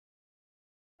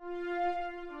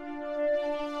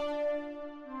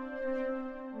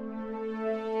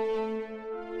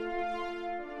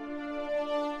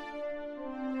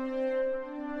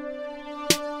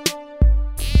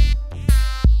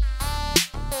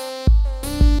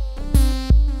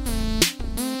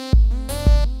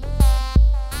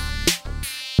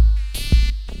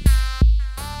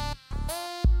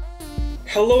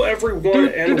Hello everyone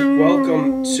and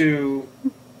welcome to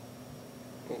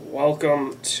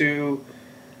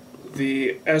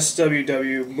the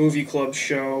SWW Movie Club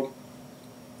show,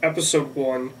 episode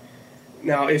 1.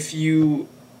 Now, if you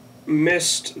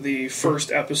missed the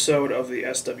first episode of the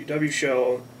SWW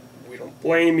show, we don't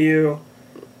blame you.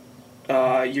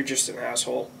 You're just an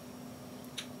asshole.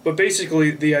 But basically,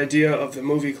 the idea of the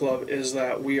movie club is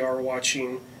that we are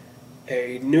watching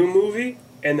a new movie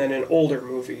and then an older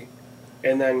movie,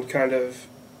 and then kind of,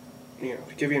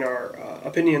 giving our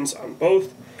opinions on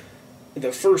both.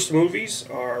 The first movies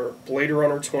are Blade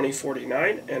Runner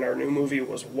 2049, and our new movie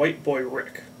was White Boy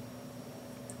Rick.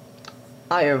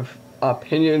 I have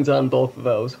opinions on both of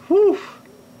those. Whew.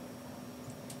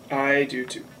 I do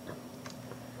too.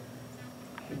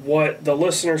 What the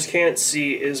listeners can't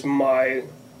see is my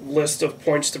list of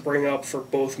points to bring up for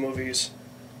both movies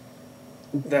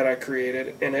that I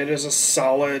created, and it is a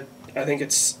solid, I think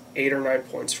it's 8 or 9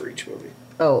 points for each movie.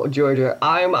 Oh, Georgia,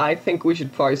 I think we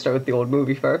should probably start with the old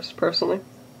movie first, personally.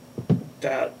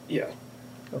 Yeah.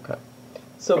 Okay.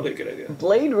 So, probably a good idea.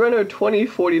 Blade Runner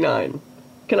 2049.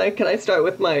 Can I start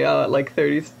with my,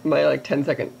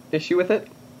 10-second issue with it?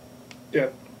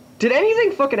 Yeah. Did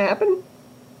anything fucking happen?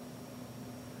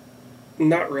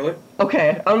 Not really.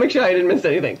 Okay, I'll make sure I didn't miss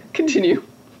anything. Continue.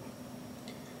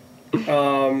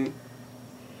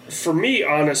 For me,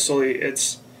 honestly,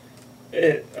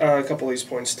 a couple of these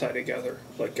points tie together.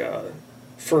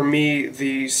 For me,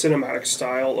 the cinematic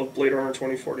style of Blade Runner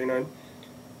 2049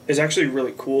 is actually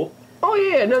really cool. Oh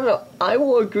yeah, no, I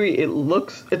will agree.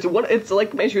 It's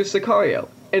like Measure Sicario,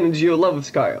 and you love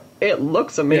Sicario. It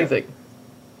looks amazing.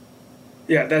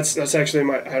 Yeah, that's actually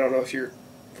I don't know if you're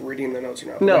reading the notes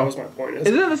or not. No, that was my point.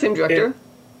 Isn't it the same director?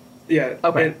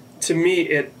 Okay. To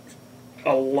me,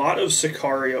 a lot of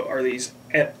Sicario are these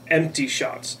empty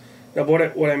shots. Now,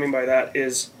 what I mean by that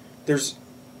is there's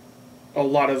a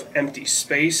lot of empty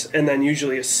space, and then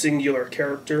usually a singular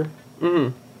character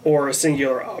or a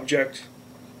singular object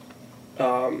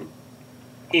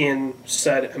in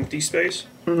said empty space.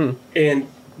 Mm-hmm. And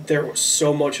there was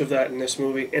so much of that in this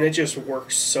movie, and it just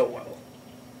works so well.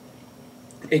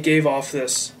 It gave off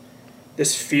this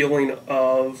feeling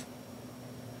of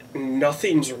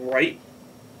nothing's right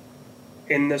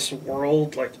in this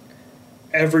world. Like,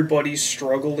 everybody's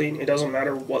struggling. It doesn't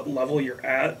matter what level you're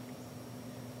at.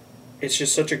 It's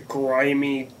just such a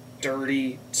grimy,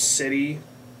 dirty city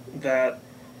that,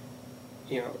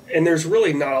 and there's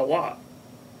really not a lot.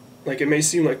 Like, it may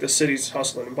seem like the city's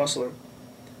hustling and bustling,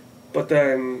 but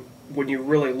then when you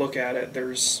really look at it,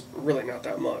 there's really not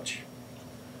that much.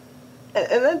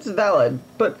 And that's valid,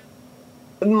 but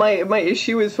my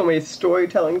issue is from a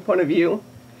storytelling point of view,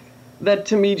 that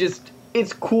to me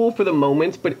it's cool for the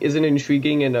moments, but isn't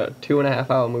intriguing in a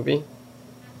 2.5-hour movie.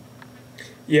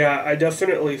 Yeah, I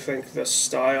definitely think the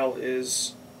style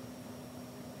is,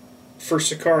 for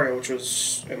Sicario, which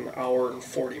was an hour and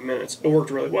 40 minutes, it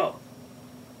worked really well.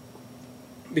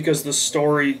 Because the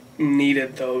story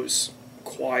needed those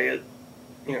quiet,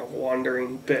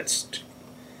 wandering bits,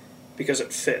 because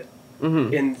it fit.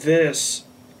 Mm-hmm. In this,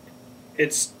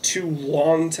 it's too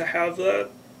long to have that,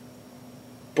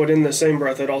 but in the same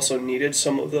breath, it also needed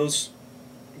some of those,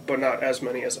 but not as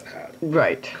many as it had.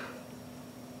 Right.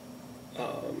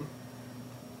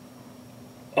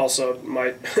 Also,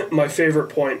 my favorite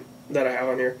point that I have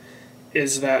on here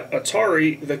is that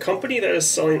Atari, the company that is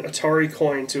selling Atari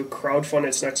coin to crowdfund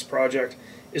its next project,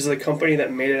 is the company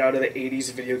that made it out of the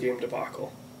 80s video game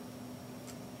debacle.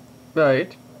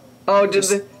 Right. Oh,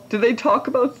 did they talk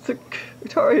about the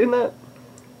Atari in that?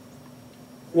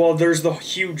 Well, there's the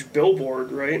huge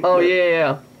billboard, right? Oh,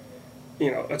 yeah.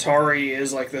 Atari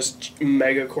is like this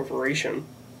mega corporation.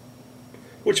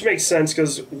 Which makes sense,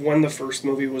 because when the first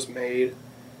movie was made,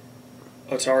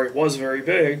 Atari was very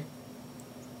big.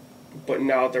 But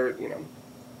now they're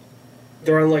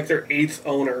on like their 8th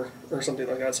owner or something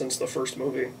like that since the first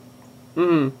movie.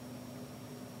 Mm-hmm.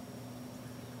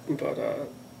 But,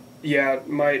 yeah,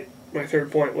 my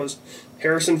third point was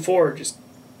Harrison Ford, just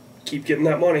keep getting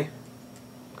that money.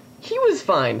 He was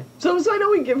fine. So I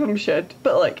know we give him shit,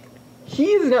 but,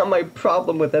 he is not my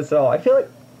problem with this at all. I feel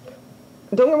like,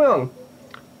 don't get me wrong,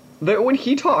 when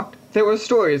he talked, there were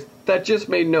stories that just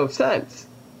made no sense.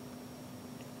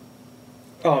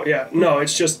 Oh, yeah. No,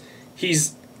 it's just,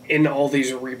 he's in all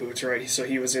these reboots, right? So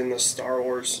he was in the Star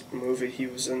Wars movie, he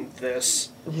was in this.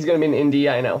 He's gonna be in Indy,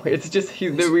 I know. It's just, they're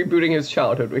rebooting his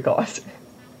childhood, we call it.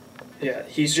 Yeah,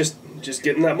 he's just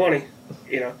getting that money,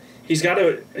 He's got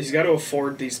to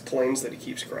afford these planes that he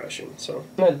keeps crashing, so.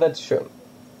 That's true.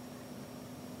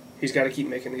 He's got to keep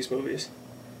making these movies.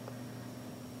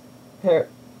 Here.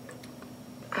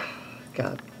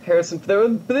 God, Harrison.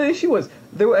 But the issue was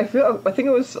I think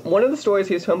it was one of the stories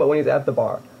he was talking about when he was at the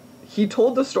bar. He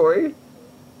told the story.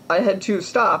 I had to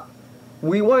stop,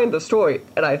 rewind the story,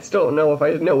 and I still don't know if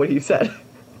I know what he said.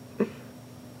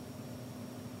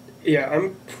 Yeah,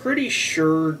 I'm pretty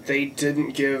sure they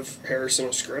didn't give Harrison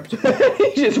a script.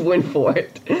 He just went for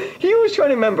it. He was trying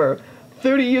to remember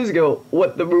 30 years ago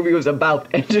what the movie was about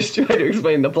and just tried to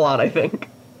explain the plot, I think.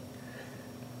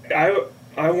 I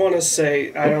want to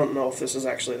say, I don't know if this is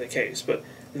actually the case, but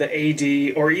the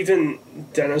AD, or even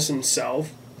Dennis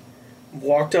himself,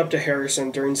 walked up to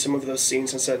Harrison during some of those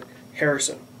scenes and said,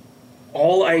 Harrison,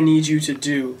 all I need you to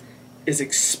do is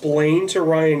explain to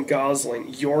Ryan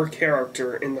Gosling your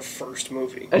character in the first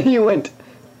movie. And he went,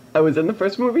 I was in the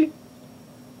first movie?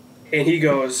 And he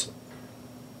goes,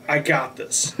 I got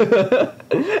this.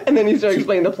 And then he started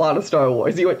explaining the plot of Star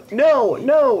Wars. He went, no,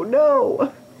 no,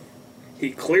 no.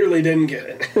 He clearly didn't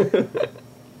get it.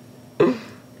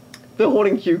 They're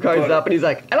holding cue cards up, and he's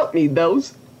like, I don't need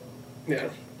those. Yeah.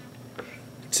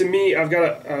 To me, I've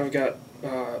got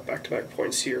back-to-back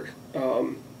points here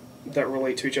that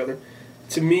relate to each other.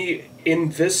 To me, in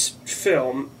this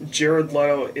film, Jared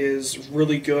Leto is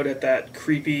really good at that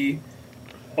creepy,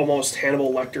 almost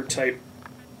Hannibal Lecter type,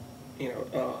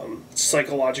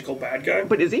 psychological bad guy.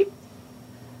 But is he?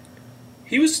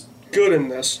 He was good in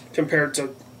this compared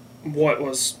to what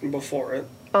was before it.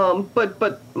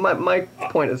 But my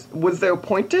point is, was there a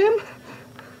point to him?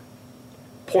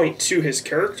 Point to his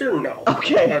character? No.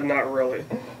 Okay. Not really.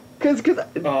 Because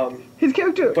his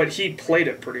character... But he played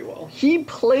it pretty well.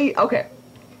 Okay,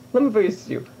 let me phrase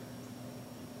you.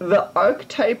 The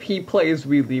archetype he plays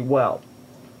really well.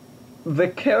 The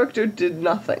character did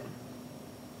nothing.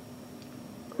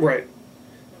 Right.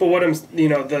 But what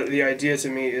the idea to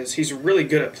me is he's really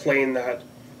good at playing that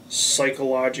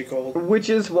psychological... Which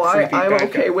is why I'm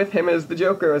okay guy. with him as the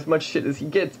Joker as much shit as he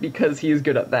gets, because he is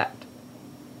good at that.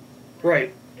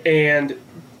 Right. And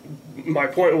my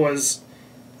point was,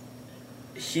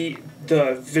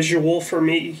 the visual for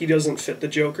me, he doesn't fit the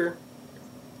Joker.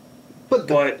 But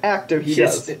the actor, he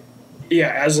does. Yeah,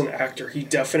 as an actor, he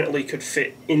definitely could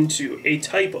fit into a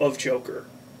type of Joker.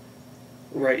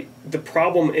 Right. The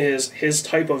problem is his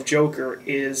type of Joker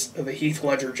is the Heath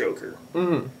Ledger Joker.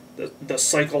 Mm-hmm. The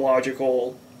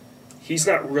psychological... He's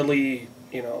not really,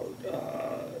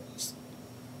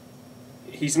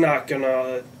 he's not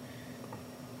gonna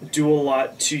do a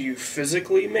lot to you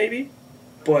physically, maybe,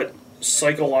 but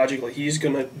psychologically, he's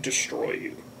gonna destroy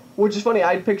you. Which is funny,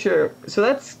 I'd picture... So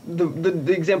that's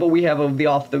the example we have of the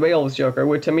off-the-rails Joker,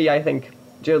 where to me, I think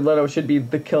Jared Leto should be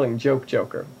the killing joke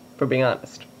Joker, for being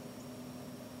honest.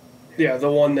 Yeah,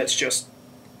 the one that's just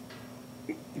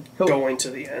going to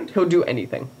the end. He'll do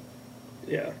anything.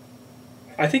 Yeah.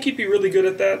 I think he'd be really good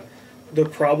at that. The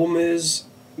problem is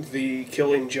the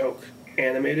Killing Joke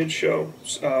animated show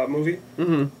movie.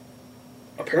 Mm-hmm.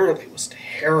 Apparently was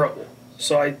terrible.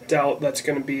 So I doubt that's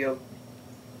going to be a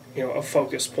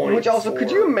focus point. Which also,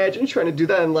 could you imagine trying to do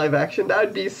that in live action? That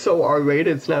would be so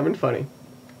R-rated, it's not even funny.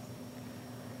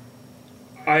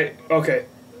 Okay.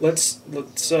 Let's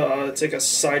take a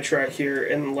sidetrack here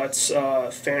and let's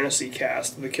fantasy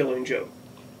cast the Killing Joke.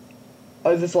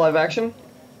 Oh, is this live action?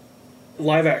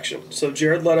 Live action. So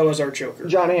Jared Leto as our Joker.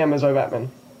 John Hamm as our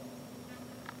Batman.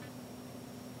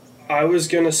 I was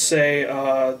gonna say,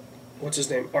 what's his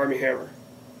name? Armie Hammer.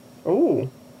 Ooh.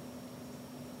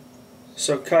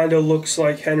 So kind of looks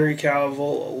like Henry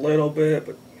Cavill a little bit,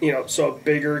 but so a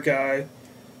bigger guy,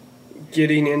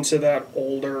 getting into that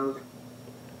older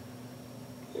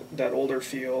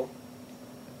feel.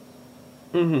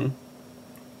 Mm-hmm.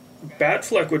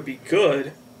 Batfleck would be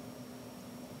good,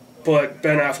 but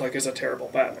Ben Affleck is a terrible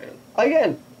Batman.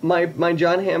 Again, my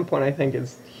John Hamm point, I think,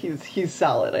 is he's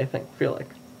solid, I feel like.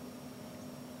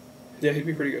 Yeah, he'd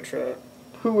be pretty good for that.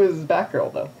 Who is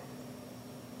Batgirl, though?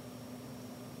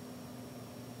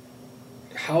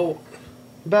 How?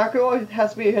 Batgirl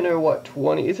has to be in her,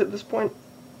 20s at this point?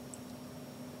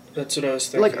 That's what I was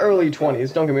thinking. Like early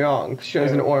 20s, don't get me wrong. She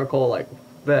was an Oracle,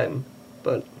 then.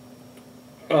 But...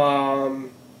 To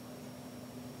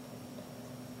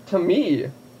me...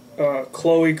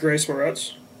 Chloe Grace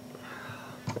Moretz.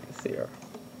 Let me see her.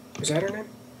 Is that her name?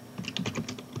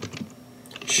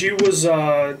 She was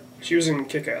in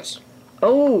Kick-Ass.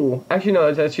 Oh! Actually,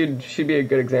 no, that should be a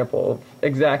good example of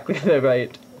exactly the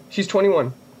right... She's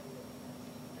 21.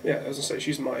 Yeah, I was gonna say,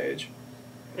 she's my age.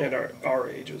 And our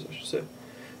ages, I should say.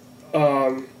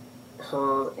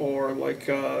 Her, or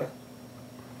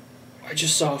I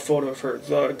just saw a photo of her.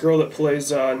 The girl that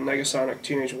plays Negasonic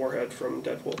Teenage Warhead from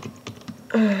Deadpool.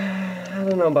 I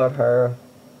don't know about her.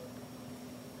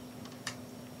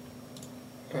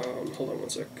 Hold hold on one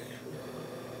sec.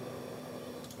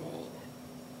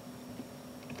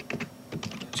 I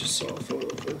just saw a photo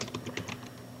of her.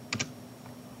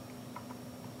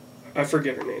 I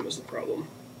forget her name is the problem.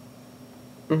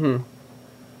 Mm-hmm.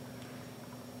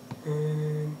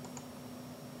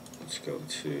 Let's go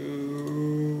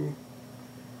to...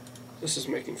 This is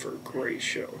making for a great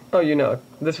show. Oh, you know,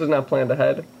 this was not planned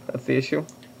ahead. That's the issue.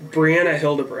 Brianna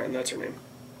Hildebrand, that's her name.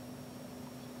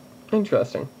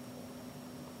 Interesting.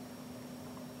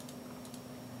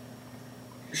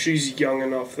 She's young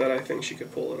enough that I think she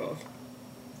could pull it off.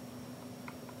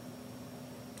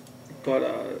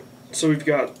 But, so we've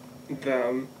got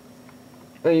them.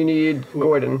 And you need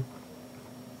Gordon.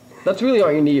 That's really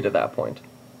all you need at that point.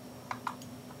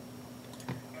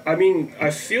 I mean,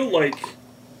 I feel like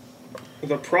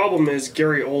the problem is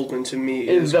Gary Oldman to me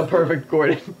Is the perfect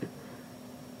Gordon.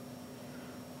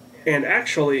 And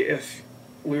actually, if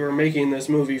we were making this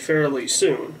movie fairly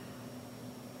soon,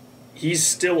 he's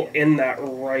still in that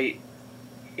right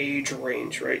age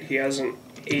range, right? He hasn't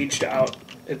aged out.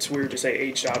 It's weird to say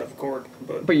aged out of Gordon,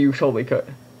 but... But you totally could.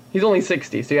 He's only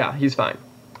 60, so yeah, he's fine.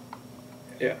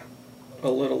 Yeah. A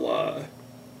little,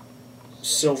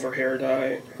 silver hair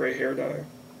dye, gray hair dye.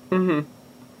 Mm-hmm.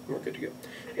 We're good to go.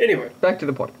 Anyway. Back to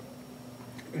the point.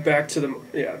 Back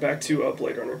to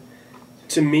Blade Runner.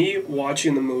 To me,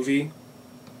 watching the movie,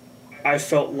 I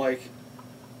felt like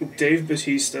Dave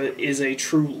Bautista is a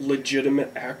true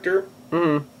legitimate actor,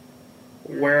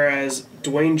 whereas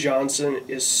Dwayne Johnson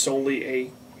is solely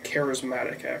a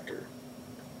charismatic actor.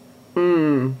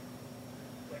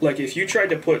 Like, if you tried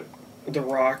to put The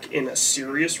Rock in a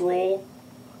serious role,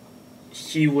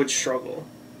 he would struggle.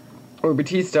 Or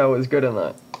Batista was good in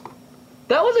that.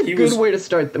 That was a good way to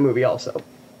start the movie also.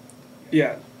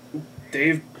 Yeah.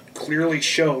 Dave clearly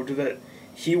showed that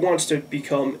he wants to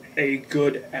become a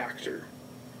good actor.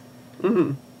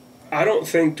 I don't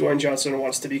think Dwayne Johnson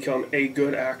wants to become a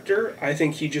good actor. I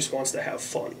think he just wants to have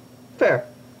fun. Fair.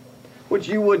 Which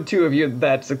you would too if you're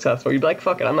that successful. You'd be like,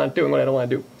 fuck it, I'm not doing what I don't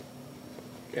want to do.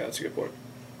 Yeah, that's a good point.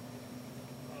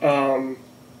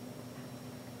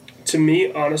 To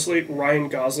me, honestly, Ryan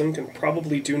Gosling can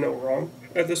probably do no wrong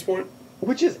at this point.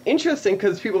 Which is interesting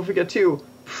because people forget too,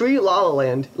 pre-La La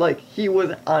Land, like, he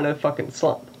was on a fucking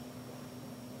slump.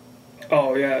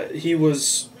 Oh, yeah, he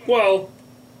was, well...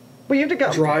 But you have to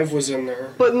count... Drive was in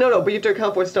there. But no, but you have to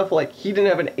account for stuff like, he didn't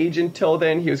have an agent till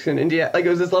then, he was in India, like, it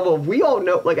was this level of, we all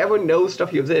know, like, everyone knows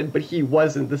stuff he was in, but he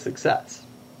wasn't the success.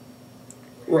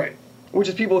 Right. Which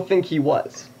is people think he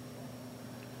was.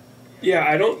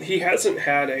 Yeah, he hasn't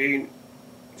had a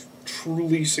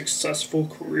truly successful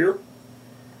career.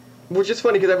 Which is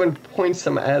funny because everyone points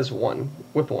him as one,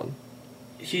 with one.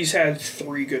 He's had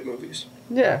 3 good movies.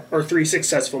 Yeah. Or 3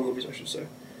 successful movies, I should say.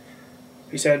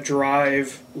 He's had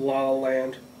Drive, La La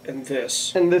Land, and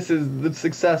this. And this is the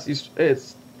success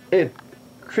it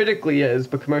critically is,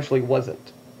 but commercially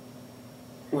wasn't.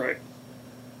 Right.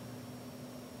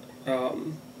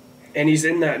 And he's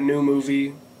in that new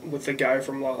movie with the guy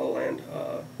from La La Land.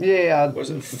 Yeah. Was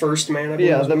it First Man? I believe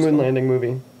Yeah, the moon landing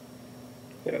movie.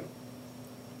 Yeah.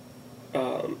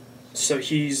 So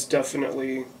he's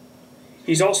definitely...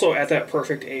 He's also at that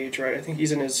perfect age, right? I think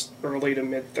he's in his early to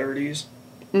mid-30s.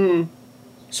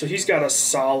 So he's got a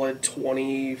solid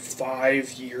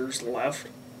 25 years left.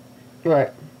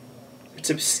 Right.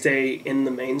 To stay in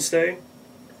the mainstay.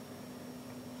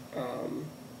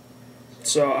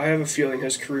 So I have a feeling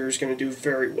his career is going to do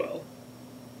very well.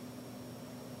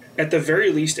 At the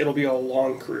very least, it'll be a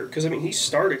long career. Because, I mean,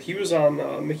 he was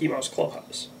on Mickey Mouse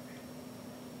Clubhouse.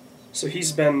 So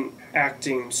he's been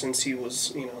acting since he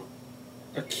was,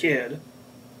 a kid.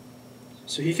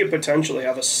 So he could potentially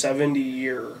have a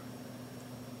 70-year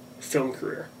film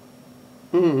career.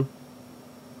 A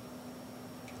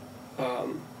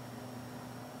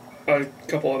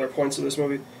couple other points of this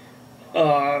movie.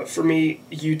 For me,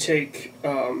 you take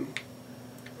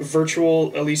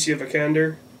virtual Alicia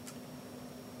Vikander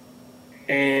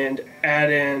and add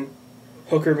in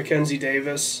Hooker Mackenzie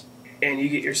Davis, and you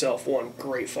get yourself one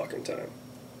great fucking time.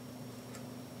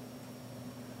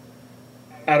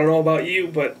 I don't know about you,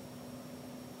 but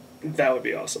that would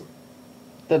be awesome.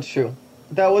 That's true.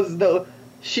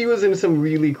 She was in some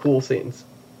really cool scenes.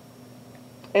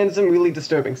 And some really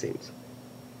disturbing scenes.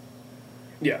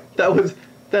 Yeah.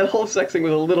 That whole sex thing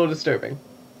was a little disturbing.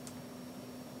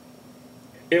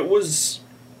 It was...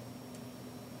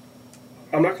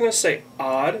 I'm not going to say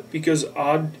odd, because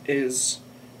odd is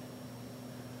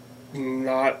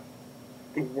not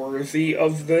worthy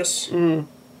of this.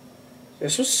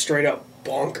 This was straight up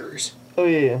bonkers. Oh,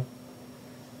 yeah.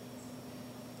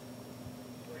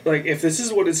 Like, if this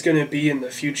is what it's going to be in the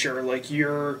future, like,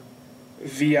 you're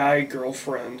VI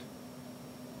girlfriend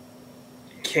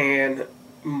can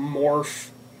morph,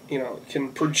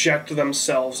 can project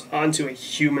themselves onto a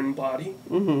human body.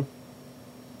 Mm-hmm.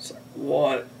 It's like,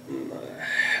 what in the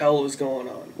hell is going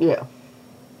on? Yeah.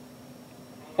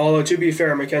 Although, to be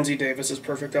fair, Mackenzie Davis is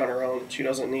perfect on her own. She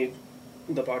doesn't need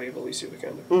the body of Alicia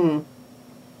Vikander. Mm-hmm.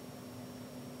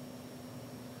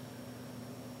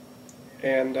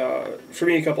 And for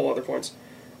me, a couple other points.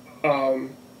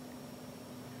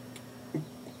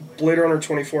 Blade Runner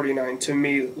 2049, to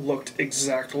me, looked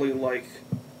exactly like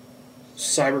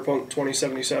Cyberpunk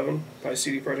 2077 by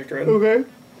CD Projekt Red. Okay.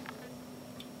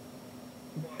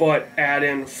 But add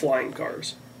in flying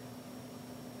cars.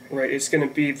 Right? It's going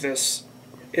to be this...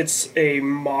 It's a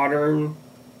modern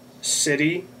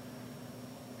city.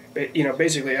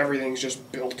 Basically everything's just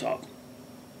built up.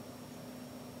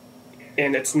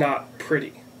 And it's not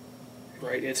pretty.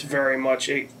 Right? It's very much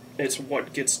it's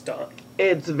what gets done.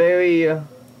 It's very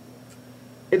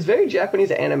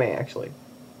Japanese anime, actually.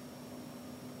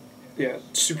 Yeah,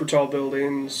 super tall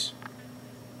buildings.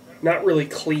 Not really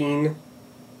clean.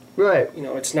 Right.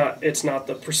 It's not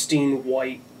the pristine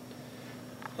white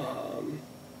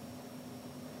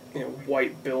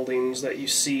white buildings that you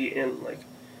see in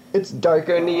It's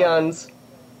darker neons.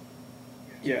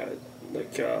 Yeah,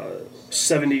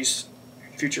 70s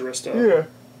futurista.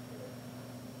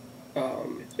 Yeah.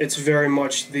 It's very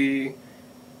much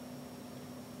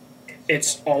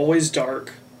it's always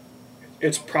dark.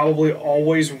 It's probably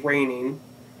always raining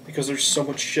because there's so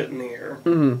much shit in the air.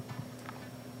 Mm-hmm.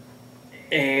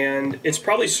 And it's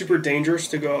probably super dangerous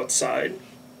to go outside,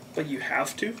 but you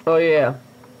have to. Oh, yeah.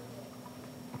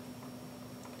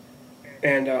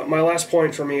 And my last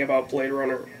point for me about Blade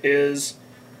Runner is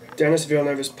Denis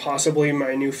Villeneuve is possibly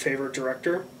my new favorite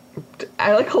director.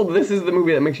 I like how this is the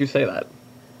movie that makes you say that.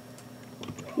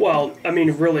 Well, I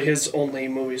mean, really, his only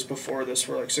movies before this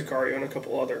were Sicario and a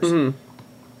couple others. Mm-hmm.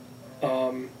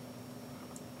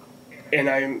 And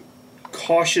I'm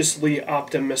cautiously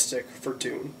optimistic for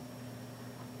Dune.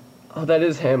 Oh, that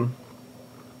is him.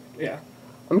 Yeah.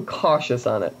 I'm cautious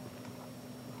on it.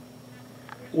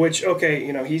 Which, okay,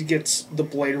 he gets the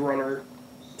Blade Runner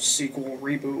sequel,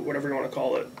 reboot, whatever you want to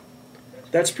call it.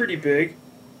 That's pretty big.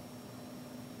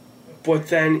 But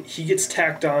then he gets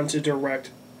tacked on to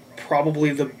direct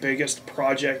probably the biggest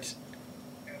project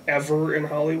ever in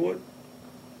Hollywood.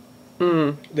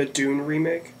 Mm-hmm. The Dune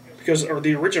remake. Or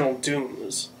the original Dune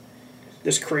was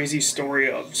this crazy story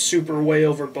of super way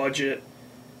over budget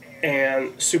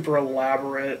and super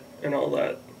elaborate and all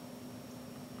that.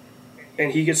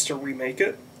 And he gets to remake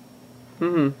it.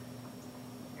 Mm-hmm.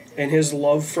 And his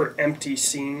love for empty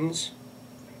scenes,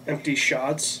 empty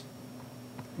shots,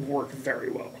 work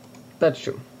very well. That's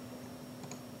true.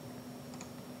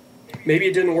 Maybe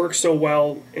it didn't work so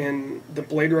well in the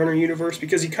Blade Runner universe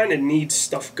because you kind of need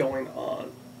stuff going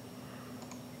on.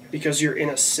 Because you're in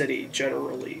a city,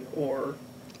 generally. Or,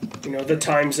 the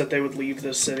times that they would leave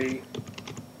the city.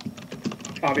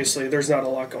 Obviously, there's not a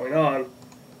lot going on.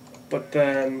 But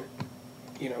then,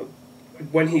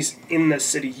 when he's in the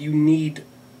city, you need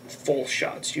full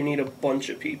shots. You need a bunch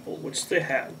of people, which they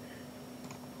had.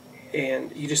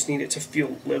 And you just need it to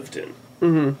feel lived in.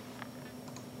 Mm-hmm.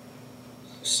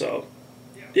 So,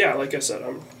 yeah, like I said,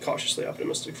 I'm cautiously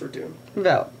optimistic for Dune.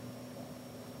 Valid.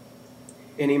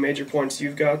 Any major points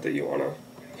you've got that you want to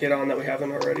hit on that we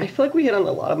haven't I already? feel like we hit on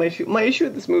a lot of my issue. My issue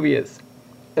with this movie is,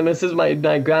 and this is my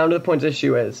ground to the points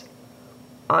issue is,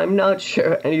 I'm not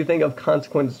sure anything of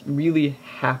consequence really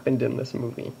happened in this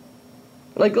movie.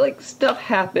 Like stuff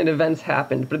happened, events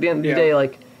happened, but at the end of the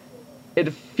day,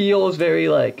 it feels very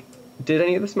did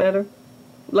any of this matter?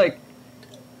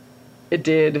 It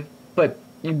did, but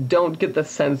you don't get the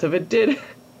sense of it did.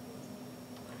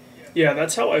 Yeah,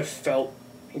 that's how I felt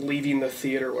leaving the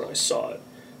theater when I saw it.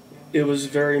 It was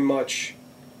very much...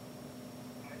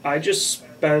 I just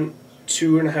spent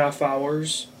 2.5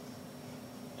 hours,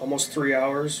 almost 3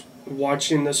 hours,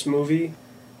 watching this movie.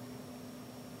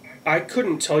 I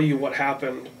couldn't tell you what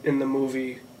happened in the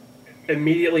movie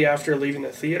immediately after leaving the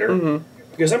theater, Mm-hmm.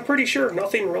 because I'm pretty sure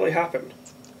nothing really happened.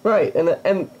 Right,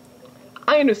 and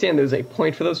I understand there's a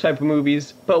point for those type of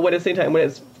movies, but at the same time, when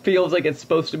it feels like it's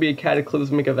supposed to be a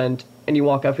cataclysmic event, and you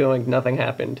walk out feeling like nothing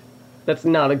happened, that's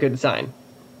not a good sign.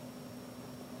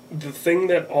 The thing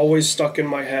that always stuck in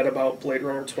my head about Blade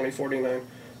Runner 2049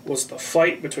 was the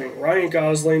fight between Ryan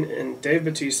Gosling and Dave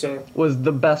Bautista. Was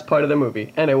the best part of the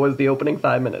movie, and it was the opening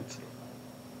 5 minutes.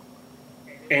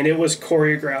 And it was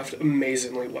choreographed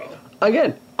amazingly well.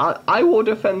 Again, I will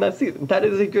defend that scene. That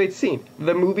is a great scene.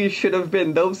 The movie should have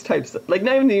been those types of, not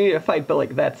even need a fight,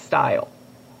 but that style.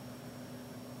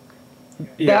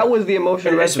 Yeah. That was the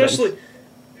emotional resonance.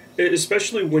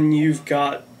 especially when you've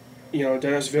got,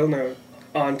 Denis Villeneuve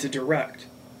on to direct.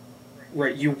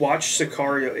 Right, you watch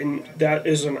Sicario, and that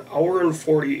is an hour and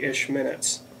 40-ish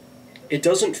minutes. It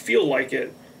doesn't feel like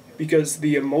it because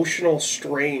the emotional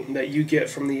strain that you get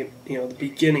from the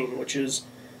beginning, which is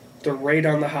the raid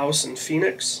on the house in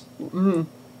Phoenix,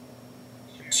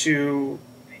 to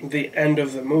the end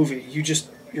of the movie,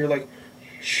 you're like,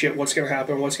 shit, what's gonna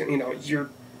happen? You're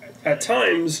at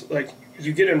times like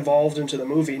you get involved into the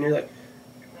movie, and you're like,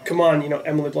 come on,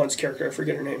 Emily Blunt's character, I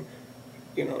forget her name,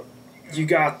 you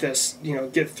got this,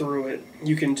 get through it,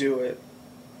 you can do it.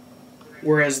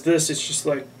 Whereas this, it's just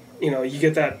like, you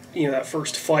get that, that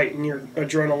first fight and your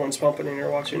adrenaline's pumping and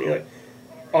you're watching and you're like,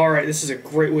 all right, this is a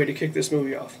great way to kick this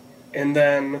movie off. And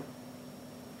then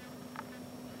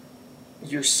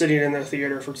you're sitting in the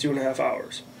theater for 2.5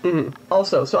 hours.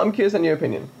 Also, so I'm curious on your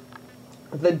opinion.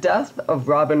 The death of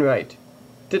Robin Wright,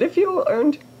 did it feel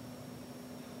earned?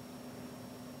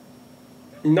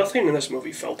 Nothing in this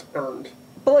movie felt earned.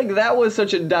 But, like, that was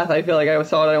such a death, I feel like I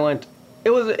saw it and I went, it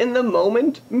was in the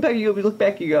moment. In fact, you look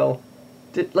back, you go,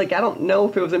 I don't know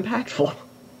if it was impactful.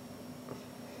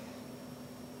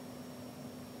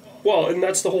 Well, and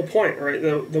that's the whole point, right,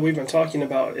 that we've been talking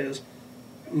about, is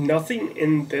nothing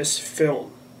in this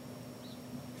film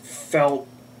felt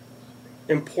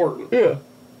important. Yeah.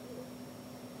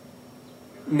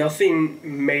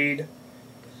 Nothing made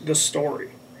the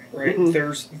story, right?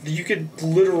 You could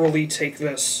literally take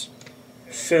this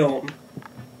film,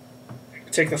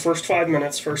 take the first 5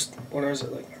 minutes, 5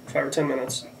 or 10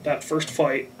 minutes, that first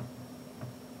fight,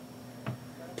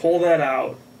 pull that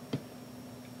out,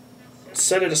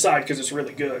 set it aside because it's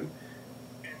really good,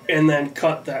 and then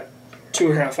cut that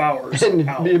 2.5 hours and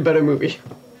out. be a better movie.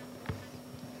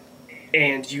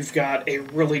 And you've got a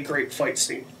really great fight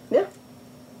scene. Yeah.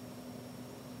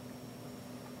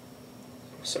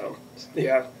 So,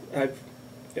 yeah,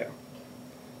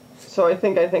 So I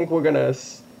think we're gonna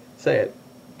say it.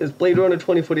 Is Blade Runner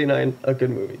 2049 a good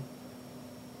movie?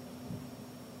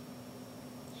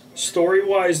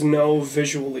 Story-wise, no.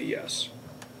 Visually, yes.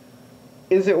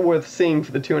 Is it worth seeing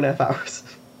for the 2.5 hours?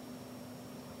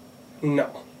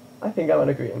 No. I think I'm in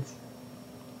agreement.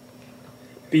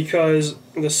 Because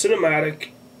the cinematic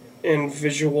and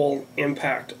visual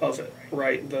impact of it,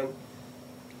 right?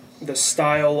 The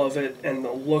style of it and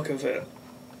the look of it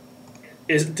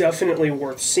is definitely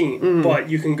worth seeing. But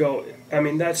you can go,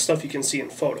 that's stuff you can see in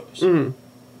photos.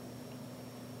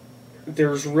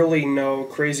 There's really no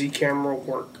crazy camera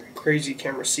work, crazy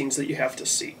camera scenes that you have to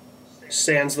see.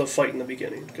 Sans the fight in the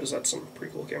beginning, because that's some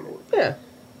pretty cool camera work. Yeah.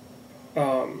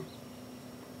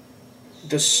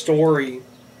 The story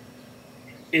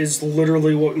is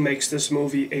literally what makes this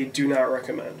movie a do not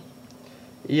recommend.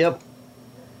 Yep.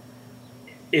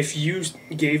 If you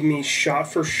gave me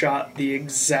shot for shot the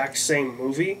exact same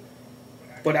movie,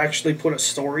 but actually put a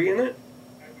story in it,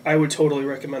 I would totally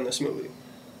recommend this movie.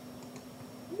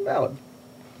 Valid.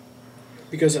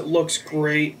 Because it looks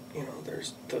great,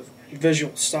 there's the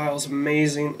visual style's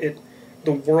amazing.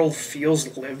 The world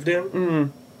feels lived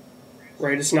in.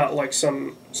 Right? It's not like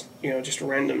some, just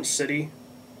random city.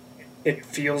 It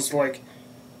feels like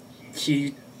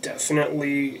he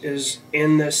definitely is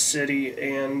in this city,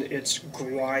 and it's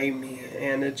grimy,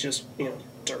 and it's just,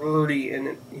 dirty,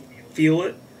 and you feel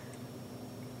it.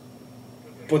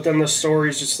 But then the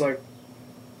story's just like,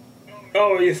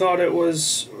 oh, you thought it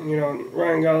was,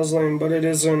 Ryan Gosling, but it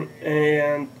isn't,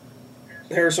 and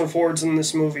Harrison Ford's in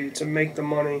this movie to make the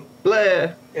money.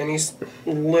 Blah. And he's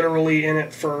literally in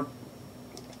it for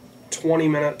 20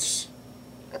 minutes.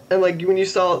 And when you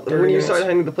started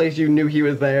heading to the place, you knew he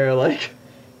was there,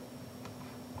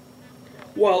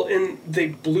 Well, and they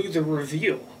blew the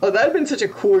reveal. Oh, that'd have been such a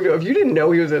cool reveal. If you didn't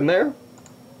know he was in there.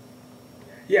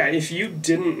 Yeah, if you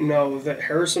didn't know that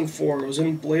Harrison Ford was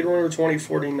in Blade Runner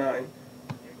 2049,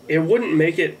 it wouldn't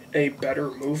make it a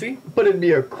better movie. But it'd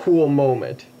be a cool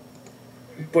moment.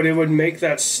 But it would make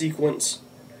that sequence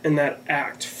and that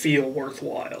act feel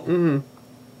worthwhile.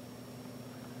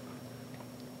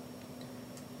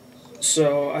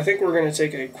 So I think we're going to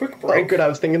take a quick break. Oh, good. I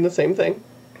was thinking the same thing.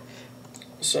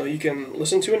 So you can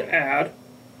listen to an ad,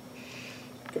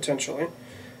 potentially.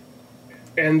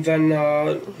 And then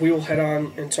we will head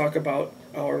on and talk about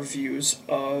our views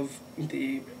of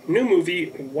the new movie,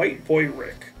 White Boy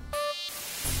Rick.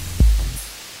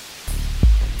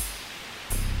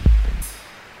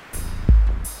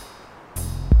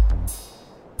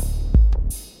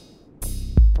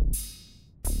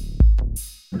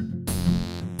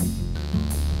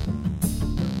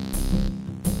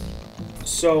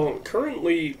 So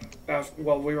currently,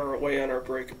 while we were away on our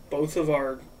break, both of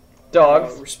our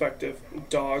Dogs. respective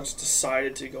dogs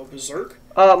decided to go berserk.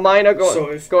 Mine are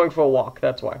So going for a walk,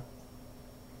 that's why.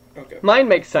 Okay. Mine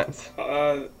makes sense.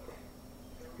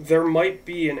 There might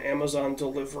be an Amazon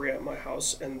delivery at my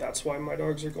house, and that's why my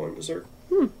dogs are going berserk.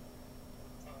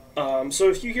 So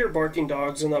if you hear barking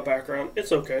dogs in the background,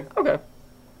 it's okay. Okay.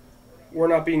 We're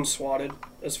not being swatted,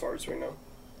 as far as we know.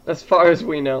 As far as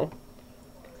we know.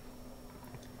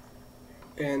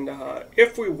 And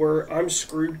if we were, I'm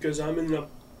screwed because I'm in the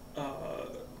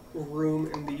room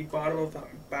in the bottom of the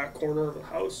back corner of the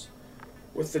house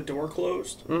with the door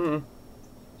closed. Mm-hmm.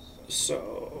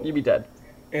 So... You'd be dead.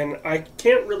 And I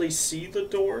can't really see the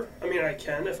door. I mean, I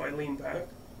can if I lean back.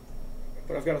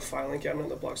 But I've got a filing cabinet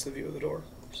that blocks the view of the door.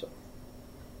 So.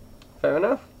 Fair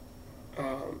enough.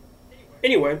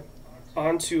 Anyway,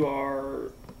 on to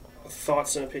our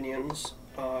thoughts and opinions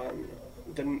on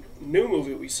the new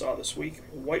movie we saw this week,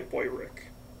 White Boy Rick.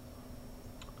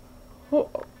 Oh.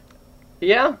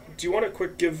 Yeah? Do you want to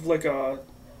quick give like a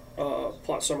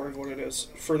plot summary of what it is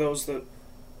for those that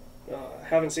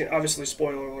haven't seen? Obviously,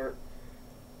 spoiler alert.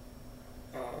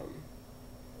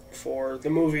 For the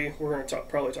movie, we're going to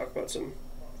probably talk about some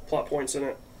plot points in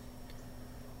it.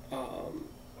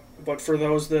 But for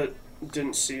those that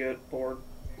didn't see it or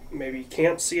maybe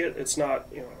can't see it, it's not,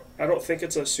 I don't think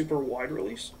it's a super wide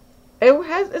release.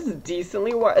 It's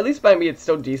decently wide. At least by me, it's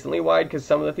still decently wide because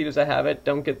some of the theaters that have it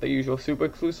don't get the usual super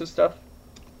exclusive stuff.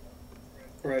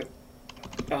 Right.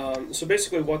 So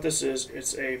basically what this is,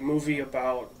 it's a movie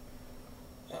about,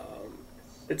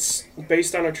 it's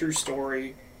based on a true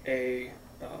story, a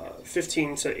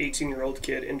 15 to 18-year-old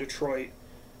kid in Detroit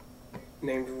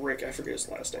named Rick, I forget his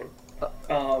last name,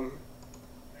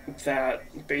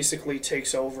 that basically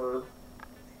takes over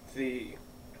the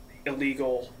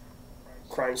illegal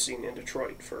crime scene in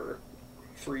Detroit for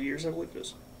 3 years, I believe it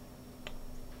is.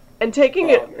 And taking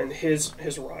it... And his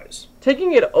rise.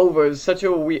 Taking it over is such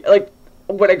a weird... Like,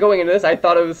 when going into this, I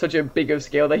thought it was such a big of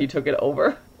scale that he took it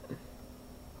over.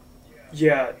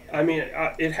 Yeah, I mean,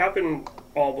 it happened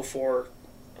all before,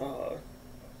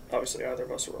 obviously, either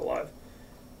of us were alive.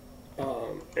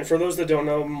 And for those that don't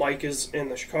know, Mike is in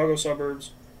the Chicago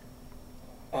suburbs.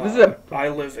 I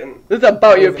live in... This is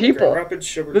about your people. Grand Rapids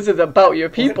suburbs. This is about your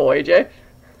people, AJ.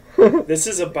 This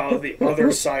is about the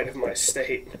other side of my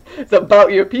state. It's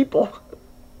about your people.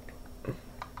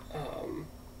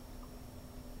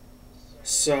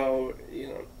 So,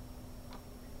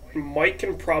 Mike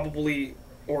can probably,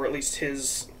 or at least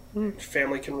his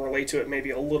family can relate to it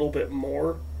maybe a little bit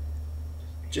more,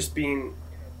 just being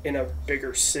in a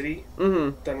bigger city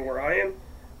than where I am.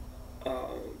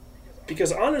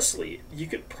 Because honestly, you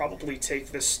could probably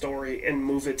take this story and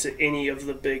move it to any of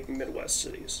the big Midwest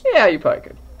cities. Yeah, you probably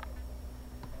could.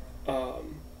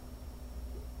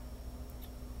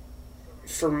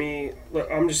 For me, look,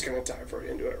 I'm just going to dive right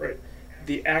into it, right?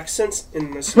 The accents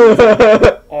in this movie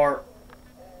are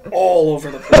all over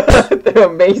the place. They're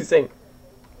amazing.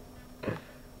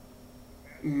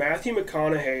 Matthew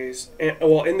McConaughey's,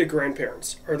 and the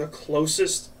grandparents are the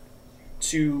closest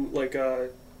to like a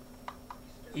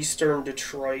Eastern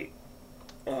Detroit,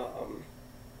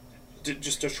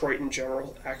 just Detroit in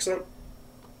general accent.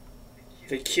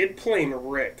 The kid playing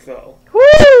Rick, though.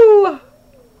 Woo!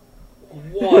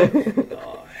 What in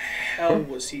the hell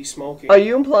was he smoking? Are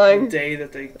you implying the day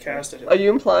that they casted him? Are you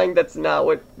implying that's not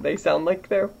what they sound like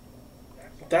there?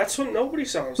 That's what nobody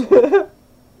sounds like.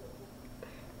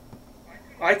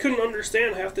 I couldn't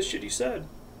understand half the shit he said.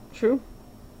 True.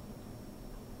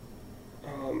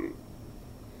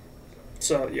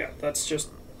 So yeah, let's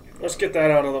get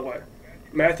that out of the way.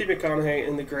 Matthew McConaughey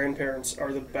and the grandparents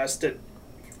are the best at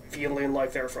feeling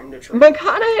like they're from Detroit.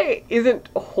 McConaughey isn't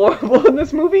horrible in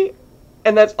this movie,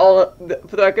 and that's all,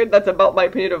 for the record, that's about my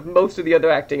opinion of most of the other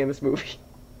acting in this movie.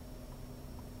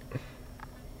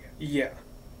 Yeah.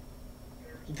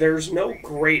 There's no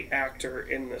great actor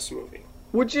in this movie.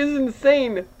 Which is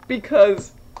insane,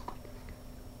 because,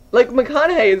 like,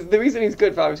 McConaughey is the reason he's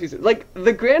good for obvious reasons. Like,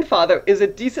 the grandfather is a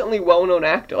decently well-known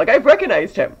actor. Like, I've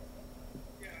recognized him.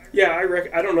 Yeah,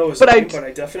 I don't know his name, but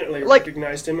I definitely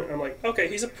recognized him. And I'm like, okay,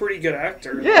 he's a pretty good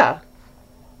actor. Yeah.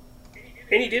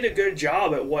 And he did a good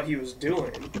job at what he was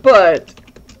doing. But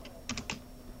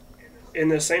in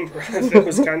the same breath, it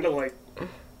was kind of like,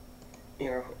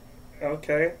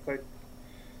 okay, like,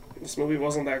 this movie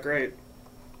wasn't that great.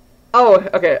 Oh,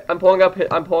 okay. I'm pulling up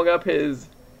his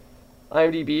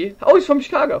IMDb. Oh, he's from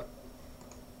Chicago.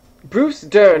 Bruce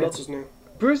Dern. What else is new?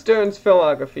 Bruce Dern's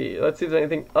filmography. Let's see if there's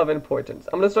anything of importance.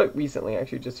 I'm gonna start recently,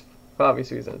 actually, just for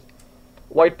obvious reasons.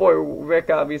 White Boy Rick,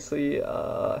 obviously.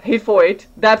 Hateful Eight.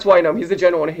 That's why I know him. He's the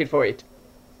general one in Hateful Eight.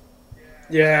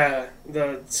 Yeah,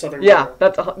 the Southern. Yeah,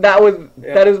 Girl.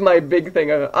 Yeah. that is my big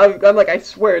thing. I'm like, I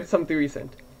swear it's something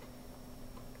recent.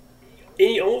 And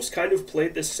he almost kind of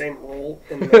played the same role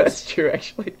in this, That's true,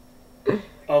 actually.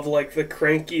 of like the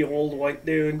cranky old white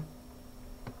dude.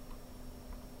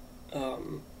 I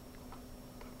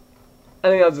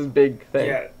think that was his big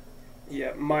thing.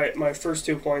 Yeah. My first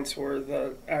 2 points were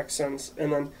the accents,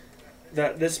 and then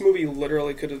that this movie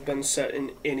literally could have been set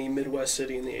in any Midwest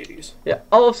city in the 80s. Yeah.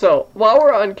 Also, while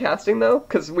we're on casting though,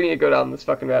 because we need to go down this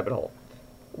fucking rabbit hole.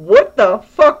 What the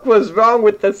fuck was wrong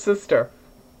with the sister?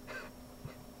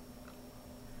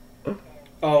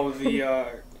 Oh, the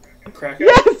crackhead.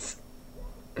 Yes.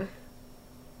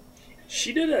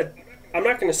 She did I'm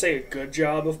not going to say a good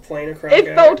job of playing a crackhead.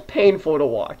 It felt painful to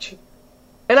watch.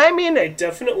 And I mean, It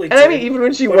definitely and did. I mean, even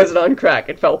when she but wasn't on crack,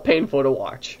 it felt painful to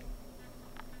watch.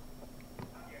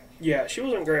 Yeah, she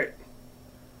wasn't great.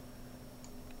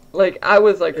 Like, I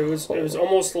was like, It was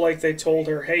almost like they told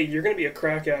her, "Hey, you're going to be a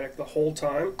crack addict the whole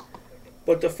time,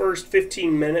 but the first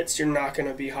 15 minutes you're not going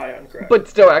to be high on crack." but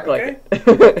still act Okay.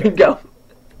 like it. Go.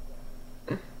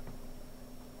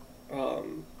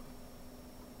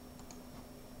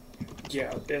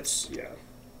 Yeah,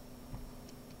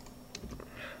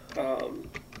 a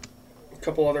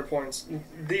couple other points.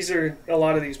 A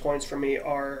lot of these points for me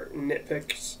are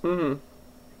nitpicks. Mm-hmm.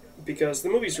 Because the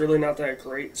movie's really not that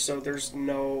great, so there's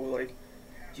no, like,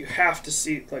 you have to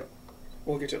see, like,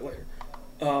 we'll get to it later.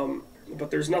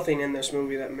 But there's nothing in this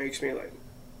movie that makes me, like,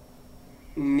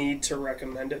 need to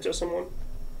recommend it to someone.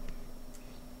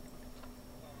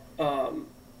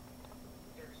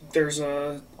 There's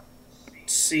a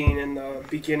scene in the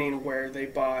beginning where they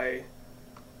buy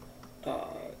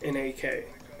an AK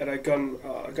at a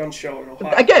gun show in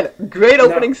Ohio. Again, great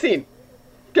opening scene.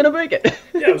 Gonna break it.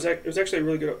 Yeah, it was actually a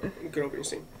really good opening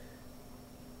scene.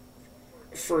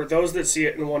 For those that see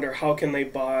it and wonder how can they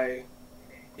buy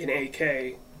an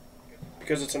AK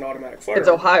because it's an automatic firearm. It's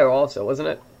Ohio also, wasn't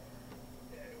it?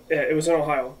 Yeah, it was in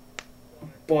Ohio,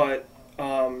 but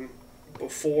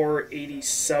before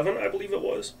 '87, I believe it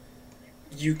was,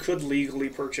 you could legally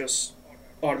purchase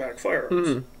automatic firearms.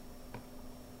 Mm-hmm.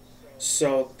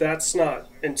 So that's not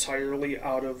entirely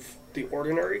out of the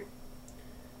ordinary.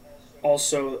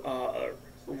 Also,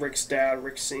 Rick's dad,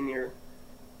 Rick Sr.,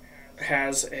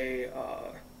 has a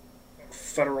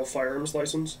federal firearms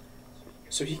license,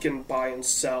 so he can buy and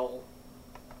sell.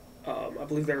 I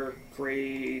believe they're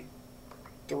grade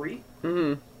 3.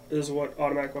 Mm-hmm. Is what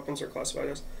automatic weapons are classified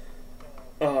as.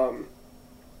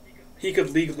 He could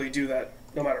legally do that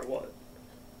no matter what.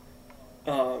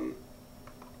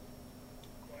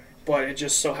 But it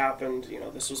just so happened,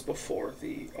 this was before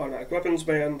the automatic weapons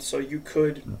ban, so you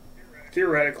could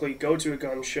theoretically go to a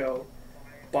gun show,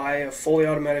 buy a fully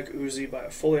automatic Uzi, buy a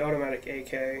fully automatic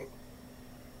AK.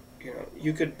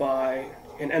 You could buy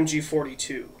an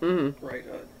MG42, Mm-hmm. right?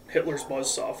 Hitler's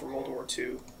buzzsaw from World War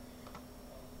II.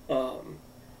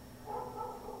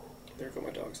 There go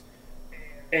my dogs.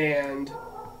 And,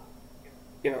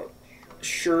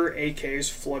 sure,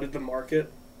 AKs flooded the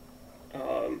market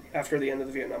after the end of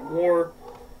the Vietnam War,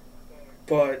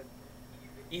 but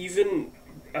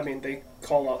they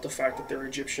call out the fact that they're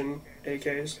Egyptian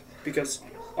AKs, because,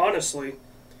 honestly,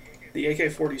 the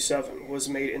AK-47 was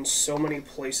made in so many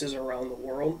places around the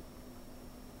world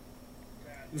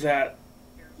that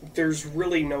there's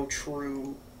really no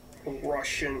true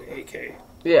Russian AK.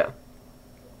 Yeah.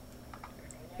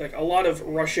 Like, a lot of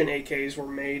Russian AKs were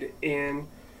made in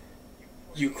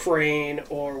Ukraine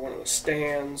or one of the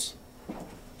stands.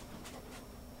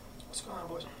 What's going on,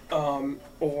 boys?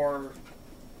 Or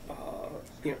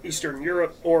Eastern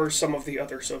Europe, or some of the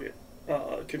other Soviet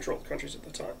controlled countries at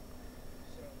the time.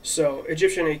 So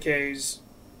Egyptian AKs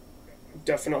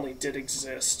definitely did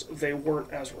exist. They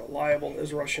weren't as reliable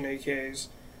as Russian AKs,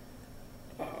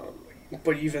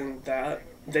 but even that,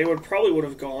 they would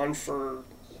have gone for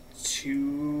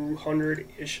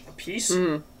 200-ish a piece.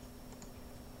 Mm-hmm.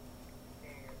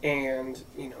 And,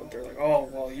 they're like, oh,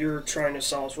 well, you're trying to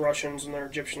sell us Russians and they're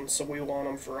Egyptians, so we want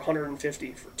them for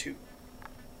 150 for 2.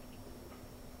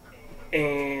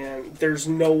 And there's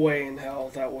no way in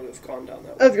hell that would have gone down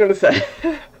that way. I was gonna say.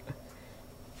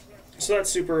 So that's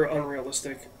super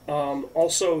unrealistic.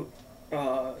 Also,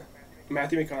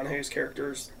 Matthew McConaughey's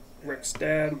character's Rick's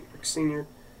dad, Rick Sr.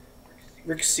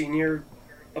 Rick Sr.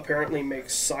 apparently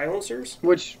makes silencers.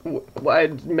 Which, I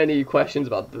had many questions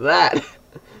about that.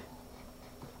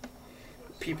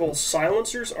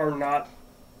 Silencers are not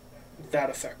that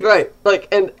effective. Right, like,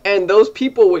 and those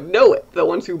people would know it, the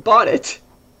ones who bought it.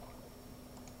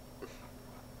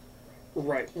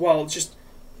 Right. Well,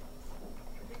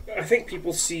 I think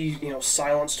people see,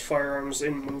 silenced firearms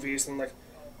in movies and, like,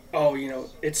 oh,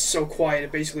 it's so quiet,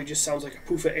 it basically just sounds like a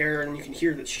poof of air, and you can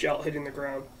hear the shell hitting the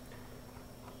ground.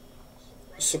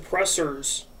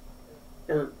 Suppressors,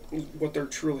 or what they're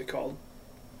truly called,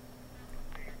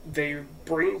 they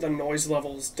bring the noise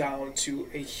levels down to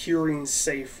a hearing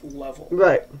safe level.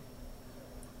 Right.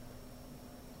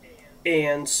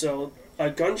 And so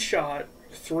a gunshot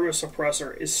through a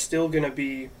suppressor is still going to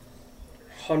be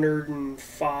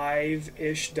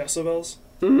 105-ish decibels,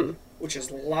 which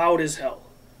is loud as hell.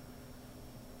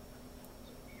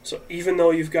 So even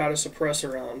though you've got a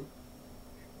suppressor on,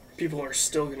 people are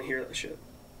still going to hear that shit.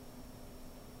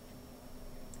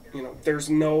 There's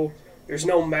no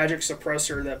magic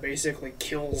suppressor that basically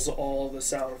kills all the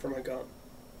sound from a gun.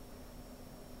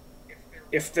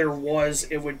 If there was,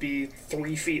 it would be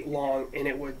 3 feet long, and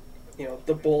it would,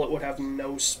 the bullet would have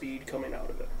no speed coming out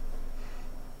of it.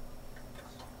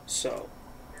 So,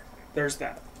 there's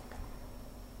that.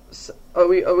 So are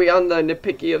we on the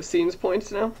nitpicky of scenes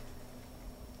points now?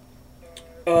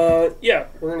 Yeah,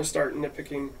 we're gonna start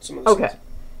nitpicking some of the Okay. scenes.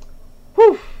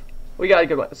 Whew. We got a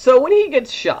good one. So when he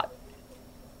gets shot,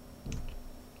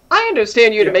 I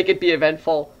understand you to Yeah. make it be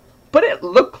eventful, but it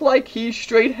looked like he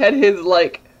straight had his,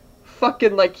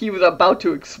 fucking, he was about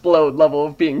to explode level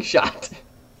of being shot.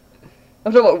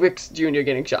 I'm talking about Rick Jr.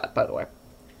 getting shot, by the way.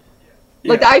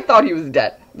 Yeah. I thought he was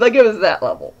dead. It was that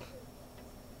level.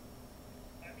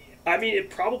 I mean,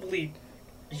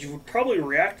 you would probably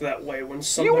react that way when You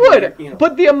somebody, would,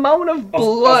 but the amount of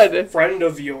blood... a friend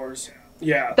of yours,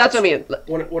 yeah. That's what I mean.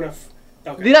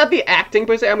 Okay. Not the acting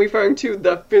per se, I'm referring to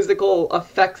the physical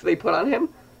effects they put on him.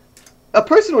 A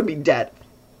person would be dead.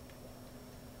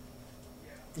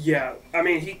 Yeah, I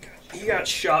mean, he got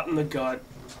shot in the gut,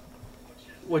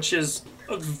 which is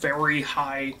a very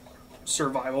high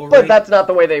survival rate. But that's not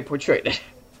the way they portrayed it.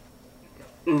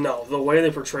 No, the way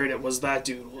they portrayed it was that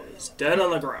dude was dead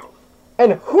on the ground.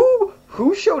 And who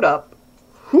showed up?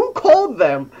 Who called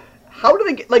them? How did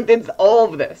they get, did all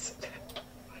of this?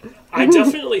 I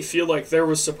definitely feel like there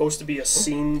was supposed to be a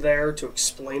scene there to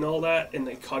explain all that, and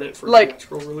they cut it for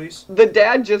theatrical release. The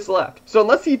dad just left. So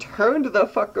unless he turned the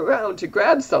fuck around to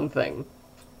grab something.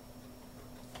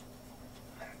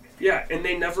 Yeah, and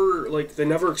they never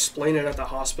explain it at the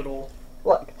hospital.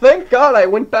 Thank God I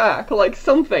went back.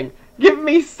 Something. Give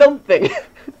me something.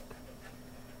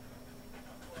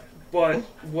 But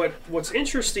what's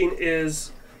interesting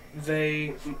is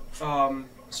they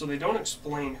so they don't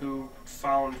explain who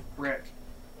found Rick,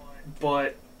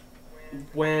 but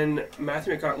when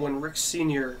Rick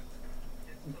Sr.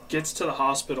 gets to the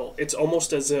hospital, it's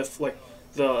almost as if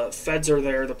the feds are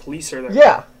there, the police are there.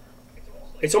 Yeah.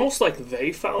 It's almost like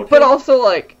they found him. But also,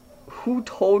 who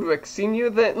told Rick Sr.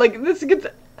 that? This gets...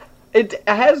 It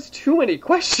has too many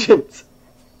questions.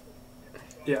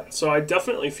 Yeah, so I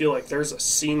definitely feel like there's a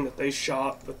scene that they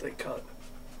shot that they cut.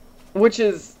 Which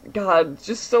is, God,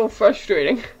 just so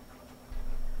frustrating.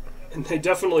 And they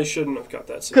definitely shouldn't have cut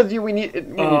that scene. Because we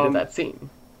needed that scene.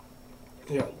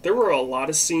 Yeah, there were a lot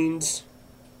of scenes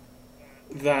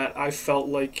that I felt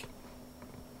like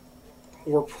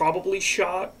were probably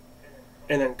shot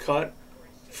and then cut.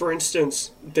 For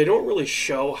instance, they don't really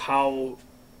show how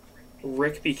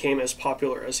Rick became as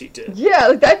popular as he did.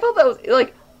 Yeah, I felt that was,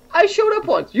 I showed up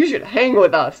once. You should hang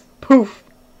with us. Poof.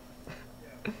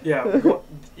 Yeah,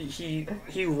 he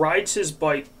rides his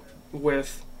bike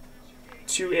with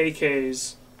 2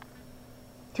 AKs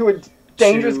To a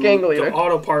dangerous to gang leader. The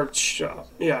auto parts shop.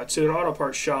 Yeah, to an auto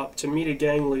parts shop to meet a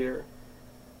gang leader.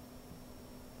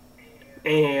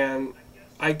 And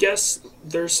I guess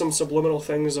there's some subliminal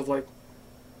things of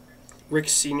Rick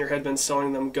Sr. had been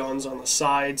selling them guns on the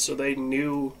side, so they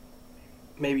knew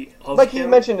maybe of him. He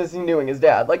mentioned as he knew his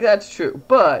dad. That's true.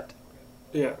 But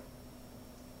Yeah.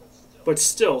 But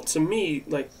still, to me,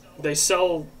 they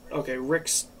sell... Okay, Rick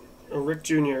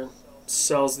Jr.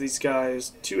 sells these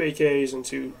guys 2 AKs and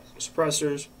 2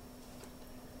 suppressors.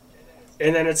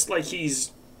 And then it's like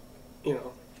he's...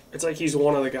 it's like he's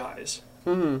one of the guys.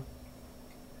 Mm-hmm.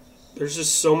 There's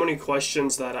just so many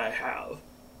questions that I have.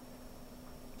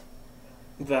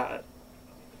 That...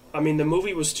 I mean, the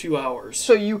movie was 2 hours.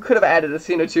 So you could have added a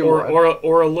scene or two more.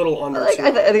 Or a little under 2 I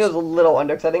think it hours. was a little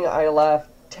under, because I think I left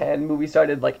 10, movie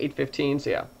started 8:15, so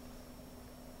yeah.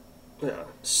 Yeah,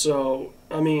 so,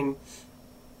 I mean,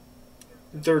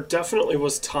 there definitely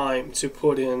was time to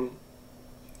put in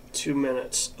 2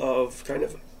 minutes of kind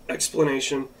of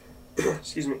explanation,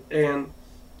 excuse me, and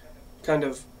kind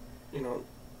of,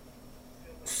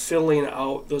 filling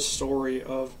out the story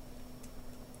of,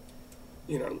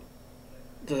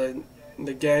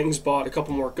 the gangs bought a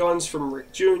couple more guns from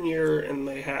Rick Jr., and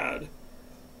they had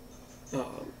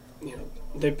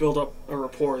they build up a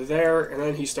rapport there, and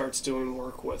then he starts doing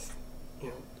work with,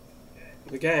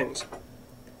 the gangs.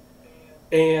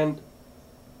 And,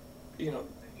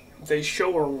 they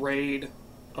show a raid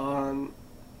on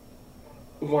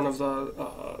one of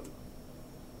the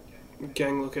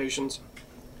gang locations.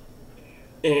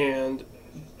 And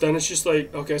then it's just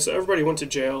like, okay, so everybody went to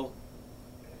jail.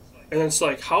 And it's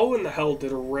like, how in the hell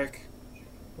did Rick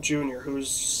Jr., who was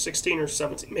 16 or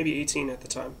 17, maybe 18 at the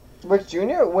time. Rick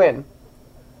Jr.? When?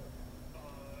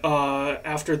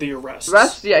 After the arrests.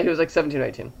 Arrest? Yeah, he was like 17 or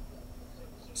 18.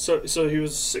 So he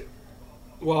was...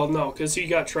 Well, no, because he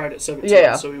got tried at 17,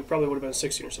 yeah. So he probably would have been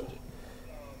 16 or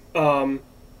 17.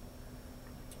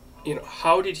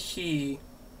 How did he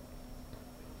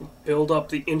build up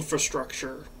the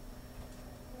infrastructure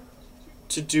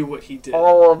to do what he did?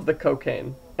 All of the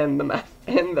cocaine and the meth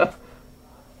and the...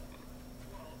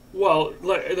 Well,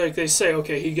 like they say,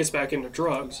 okay, he gets back into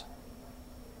drugs.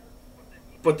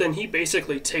 But then he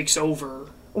basically takes over...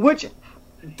 Which...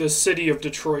 the city of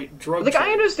Detroit drug Like, trade,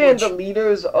 I understand the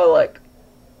leaders are, like,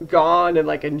 gone and,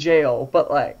 like, in jail, but,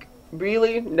 like,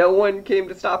 really? No one came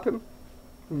to stop him?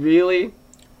 Really?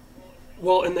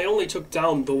 Well, and they only took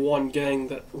down the one gang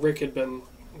that Rick had been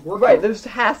working Right, with.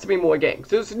 there has to be more gangs.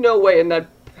 There's no way in that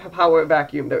power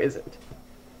vacuum there isn't.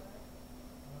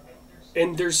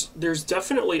 And there's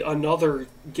definitely another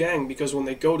gang, because when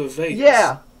they go to Vegas...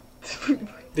 Yeah!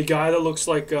 the guy that looks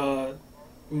like Marlon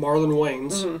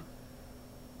Wayans...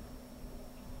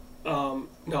 Mm-hmm.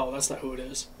 No, that's not who it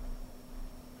is.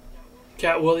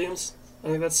 Cat Williams? I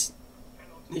think that's...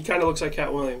 He kind of looks like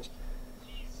Cat Williams.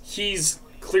 He's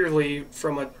clearly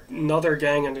from another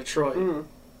gang in Detroit. Mm-hmm.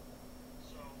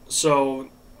 So,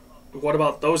 what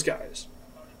about those guys?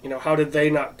 How did they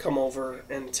not come over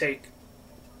and take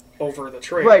over the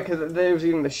trade? Right, because there was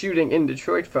even the shooting in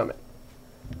Detroit from it.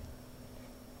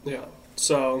 Yeah,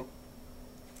 so...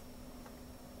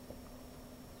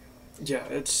 Yeah,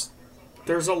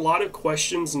 there's a lot of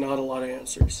questions, not a lot of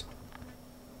answers.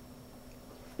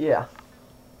 Yeah.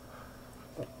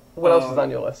 What else is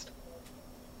on your list?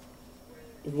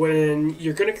 When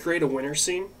you're going to create a winter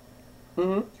scene,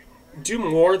 Mm-hmm. do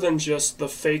more than just the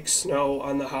fake snow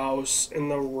on the house and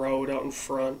the road out in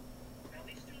front.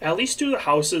 At least do the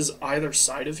houses either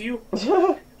side of you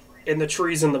and the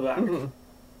trees in the back. Mm-hmm.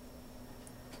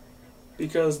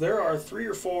 Because there are 3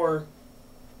 or 4...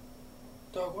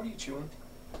 Dog, what are you chewing?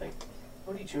 Hey,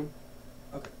 what are you chewing?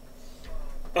 Okay.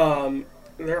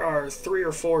 There are 3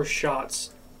 or 4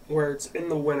 shots where it's in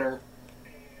the winter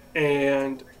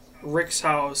and Rick's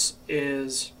house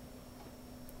is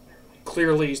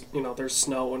clearly, there's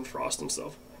snow and frost and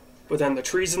stuff. But then the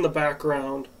trees in the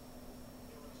background,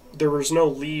 there was no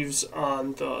leaves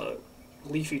on the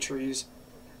leafy trees,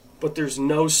 but there's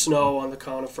no snow on the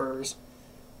conifers.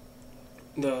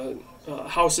 The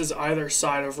houses either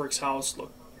side of Rick's house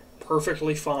look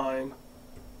perfectly fine.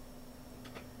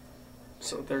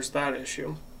 So there's that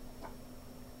issue.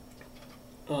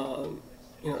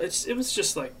 It was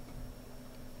just like,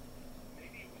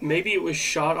 maybe it was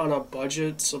shot on a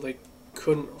budget so they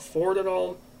couldn't afford it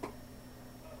all.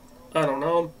 I don't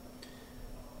know.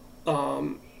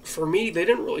 For me, they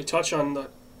didn't really touch on the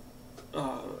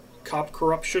cop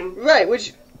corruption. Right,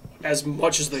 which... as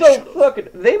much as they should have.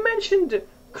 Look, they mentioned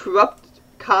corrupt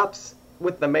cops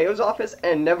with the mayor's office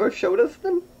and never showed us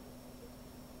them?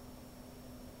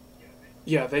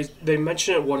 Yeah, they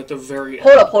mention it, at the very end.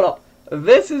 Hold up.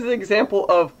 This is an example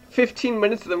of 15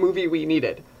 minutes of the movie we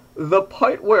needed. The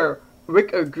part where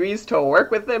Rick agrees to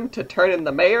work with them to turn in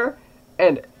the mayor,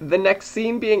 and the next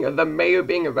scene being the mayor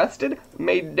being arrested,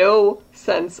 made no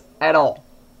sense at all.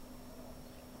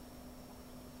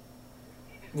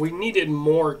 We needed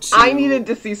more to... I needed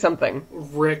to see something.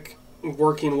 Rick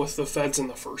working with the feds in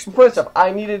the first place. First off,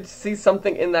 I needed to see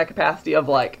something in that capacity of,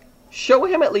 like, show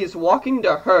him at least walking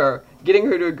to her, getting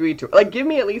her to agree to it. Like, give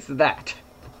me at least that.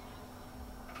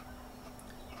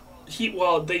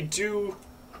 They do...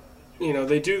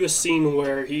 they do the scene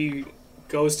where he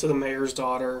goes to the mayor's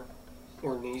daughter,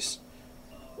 or niece.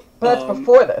 But that's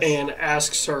before this. And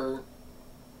asks her...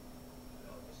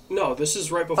 No, this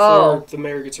is right before the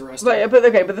mayor gets arrested. Right,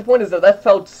 but the point is, though, that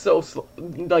felt so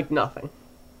like nothing.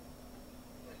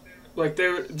 Like,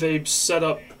 they set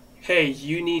up, hey,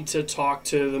 you need to talk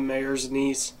to the mayor's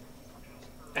niece.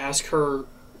 Ask her,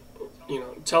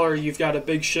 tell her you've got a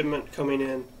big shipment coming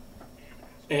in.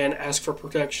 And ask for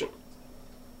protection.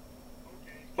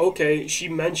 Okay, she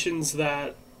mentions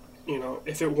that,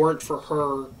 if it weren't for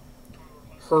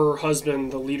her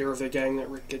husband, the leader of the gang that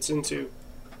Rick gets into,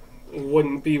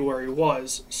 wouldn't be where he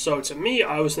was. So to me,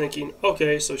 I was thinking,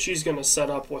 okay, so she's going to set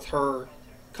up with her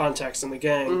contacts in the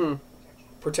gang. Mm-hmm.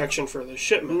 protection for the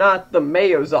shipment. Not the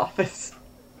mayor's office.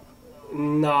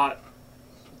 Not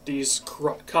these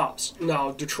corrupt cops.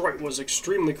 Now, Detroit was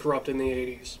extremely corrupt in the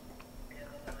 80s.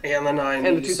 And the 90s.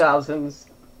 And the 2000s.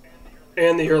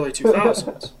 And the early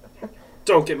 2000s.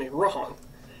 Don't get me wrong.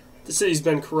 The city's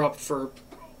been corrupt for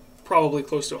probably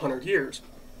close to 100 years.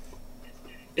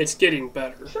 It's getting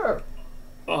better. Sure.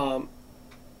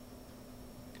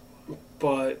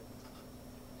 But,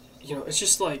 you know, it's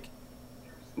just like,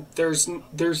 there's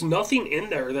nothing in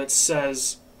there that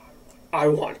says, I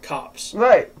want cops.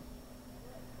 Right.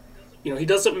 You know, he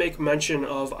doesn't make mention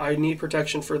of, I need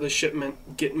protection for the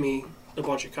shipment, get me a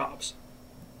bunch of cops.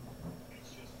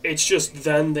 It's just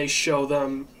then they show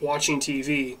them watching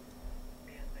TV,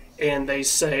 and they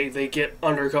say they get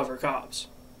undercover cops.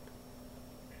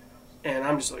 And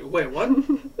I'm just like, wait, what?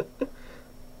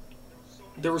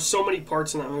 There were so many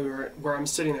parts in that movie where I'm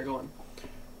sitting there going,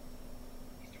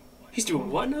 he's doing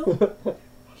what now?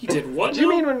 He did what Do you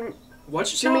now? mean when... What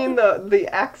just Do you mean the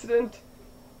accident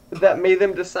that made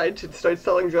them decide to start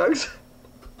selling drugs?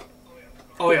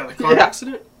 Oh yeah, the car Yeah.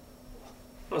 accident?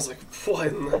 I was like, what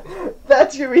in the...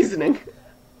 That's your reasoning.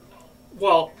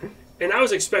 Well, and I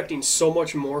was expecting so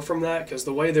much more from that, because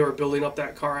the way they were building up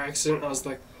that car accident, I was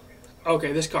like,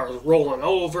 okay, this car is rolling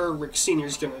over, Rick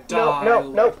Sr.'s gonna die.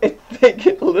 No. They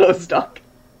get a little stuck.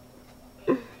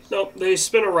 Nope, they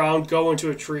spin around, go into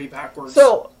a tree backwards.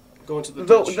 So, go into the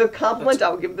ditch. the compliment I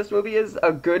would give this movie is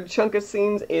a good chunk of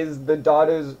scenes is the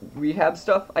daughter's rehab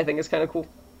stuff. I think is kind of cool.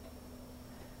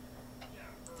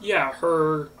 Yeah,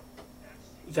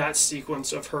 that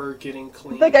sequence of her getting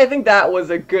clean. Like, I think that was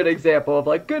a good example of,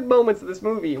 like, good moments of this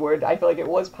movie where I feel like it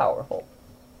was powerful.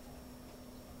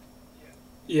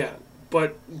 Yeah,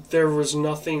 but there was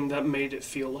nothing that made it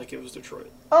feel like it was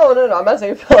Detroit. Oh, no, I'm not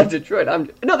saying it felt like Detroit.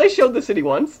 No, they showed the city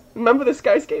once. Remember the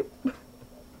skyscape?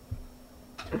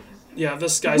 Yeah, the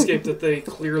skyscape that they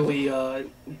clearly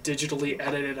digitally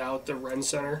edited out, the Ren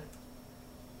Center.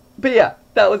 But yeah,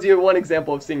 that was your one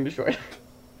example of seeing Detroit.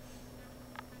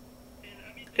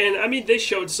 And, I mean, they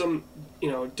showed some,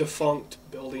 defunct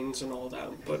buildings and all that.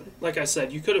 But, like I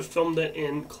said, you could have filmed it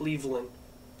in Cleveland.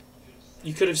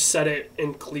 You could have set it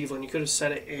in Cleveland. You could have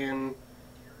set it in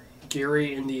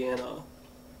Gary, Indiana.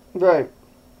 Right.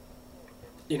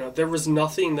 There was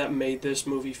nothing that made this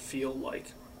movie feel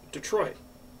like Detroit.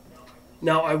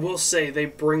 Now, I will say they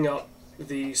bring up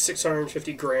the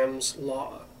 650 grams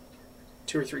law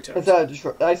 2 or 3 times. It's not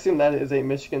Detroit. I assume that is a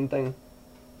Michigan thing.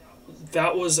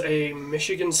 That was a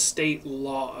Michigan state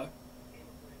law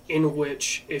in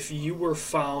which if you were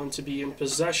found to be in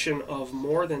possession of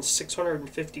more than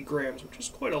 650 grams, which is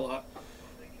quite a lot,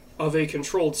 of a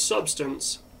controlled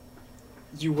substance,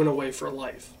 you went away for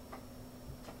life.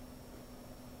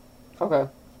 Okay.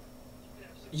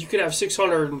 You could have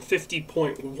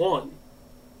 650.1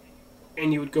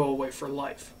 and you would go away for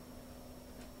life.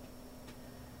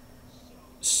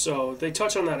 So they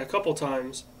touch on that a couple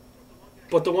times,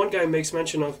 but the one guy makes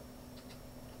mention of,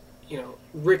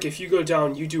 Rick, if you go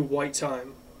down, you do white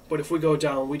time, but if we go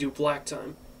down, we do black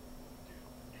time.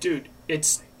 Dude,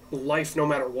 it's life no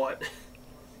matter what.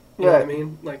 You know what I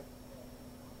mean? Like,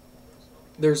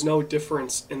 there's no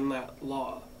difference in that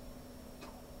law.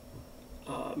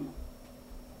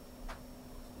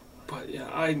 But yeah,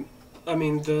 I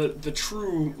mean, the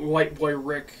true white boy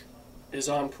Rick is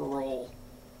on parole.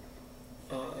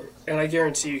 And I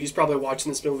guarantee you, he's probably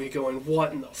watching this movie going,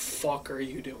 what in the fuck are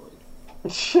you doing?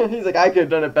 He's like, I could have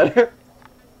done it better.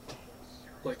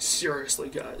 Like, seriously,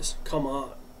 guys, come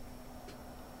on.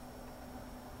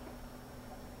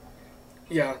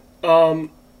 Yeah, you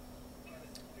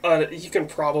can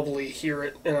probably hear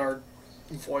it in our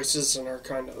voices and our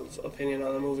kind of opinion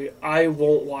on the movie. I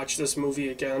won't watch this movie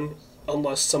again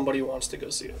unless somebody wants to go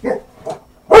see it.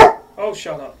 Oh,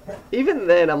 shut up. Even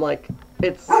then, I'm like,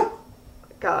 it's...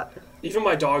 God. Even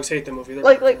my dogs hate the movie. They're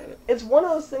Like, looking at it. it's one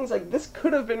of those things, like, this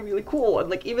could have been really cool, and,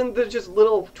 like, even there's just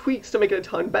little tweaks to make it a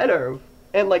ton better,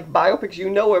 and, like, biopics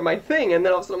are my thing, and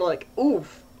then all of a sudden I'm like,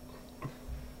 oof.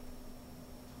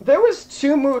 There was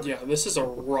 2 movies... Yeah, this is a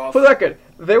rough... For the record,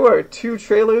 there were 2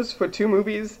 trailers for 2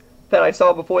 movies that I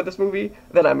saw before this movie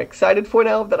that I'm excited for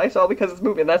now that I saw because of this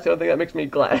movie, and that's the only thing that makes me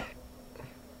glad.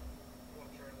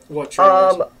 What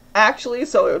trailers? Actually,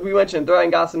 so we mentioned the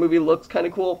Ryan Gosling movie looks kind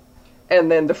of cool,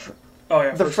 and then the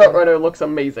Front Frontrunner looks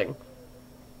amazing.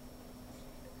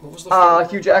 What was the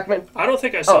Front Hugh Jackman. I don't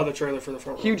think I saw the trailer for the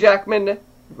Front Hugh Jackman,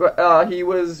 he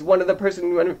was one of the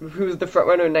person who was the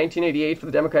frontrunner in 1988 for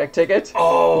the Democratic ticket.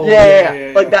 Oh,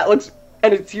 yeah. Like, that looks...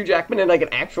 And it's Hugh Jackman in, like,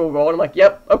 an actual role, and I'm like,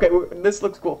 yep, okay, this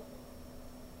looks cool.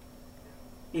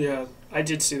 Yeah, I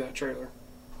did see that trailer.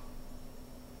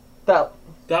 That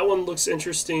that one looks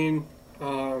interesting.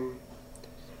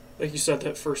 Like you said,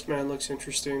 that First Man looks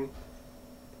interesting.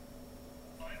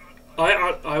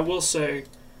 I will say,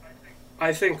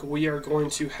 I think we are going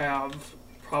to have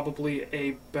probably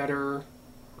a better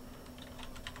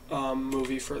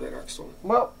movie for the next one.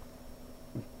 Well,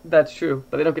 that's true,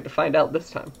 but they don't get to find out this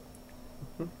time.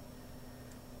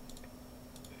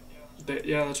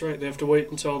 Yeah, that's right. They have to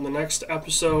wait until the next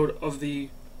episode of the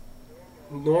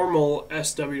normal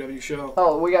SWW show.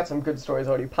 Oh, we got some good stories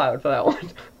already piled for that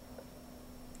one.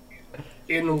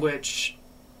 In which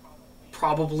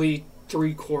probably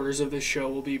 3/4 of this show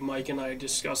will be Mike and I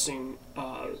discussing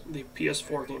the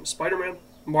PS4 game Spider-Man.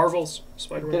 Marvel's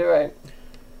Spider-Man. Get it right.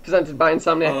 Presented by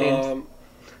Insomniac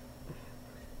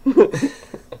Games.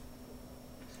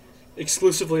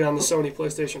 Exclusively on the Sony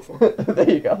PlayStation 4. There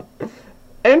you go.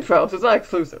 And Pro, so it's not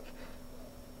exclusive.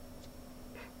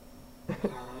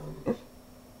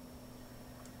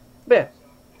 Yeah.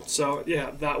 So,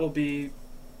 yeah, that will be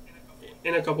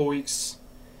in a couple weeks.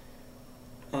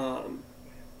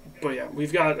 But yeah,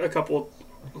 we've got a couple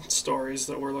stories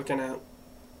that we're looking at.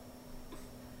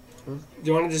 Do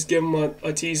you want to just give them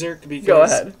a teaser? Because go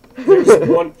ahead.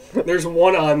 there's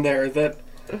one on there that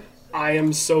I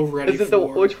am so ready for. Is it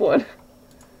for. Which one?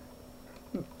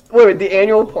 Wait, the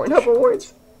annual Pornhub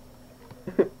Awards?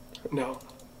 No.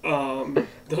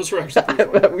 Those are actually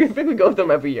pretty fun. We think we go with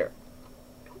them every year.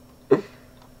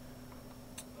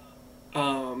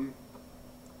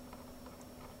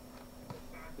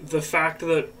 The fact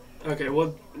that... Okay,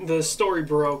 well, the story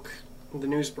broke, the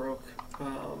news broke,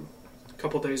 a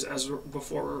couple days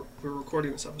before we were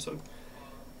recording this episode.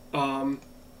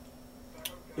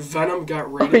 Venom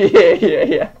got rated.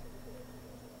 Yeah.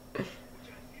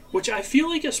 Which I feel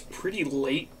like is pretty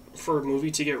late for a movie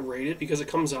to get rated because it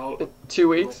comes out 2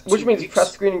 weeks, which means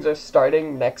press screenings are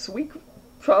starting next week,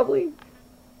 probably.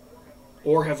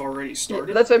 Or have already started.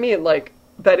 Yeah, that's what I mean. Like,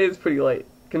 that is pretty late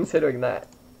considering that.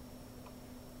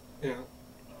 Yeah.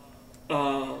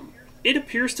 It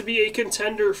appears to be a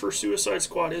contender for Suicide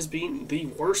Squad as being the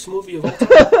worst movie of all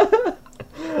time.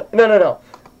 No.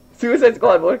 Suicide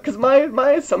Squad, because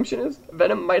my assumption is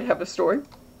Venom might have a story.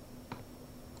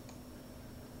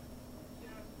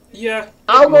 Yeah.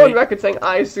 I'll go on record saying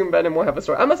I assume Venom will have a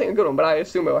story. I'm not saying a good one, but I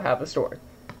assume it will have a story.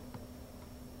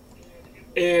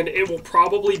 And it will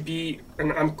probably be,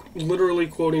 and I'm literally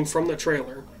quoting from the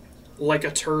trailer, like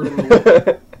a turd in the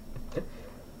wind.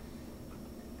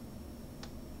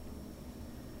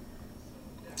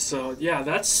 So, yeah,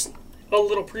 that's a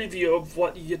little preview of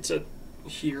what you get to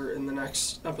hear in the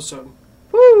next episode.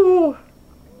 Woo!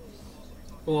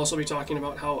 We'll also be talking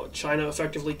about how China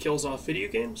effectively kills off video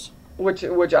games. Which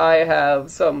I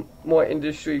have some more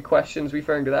industry questions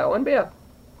referring to that one, but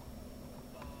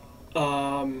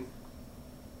yeah.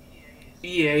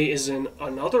 EA is in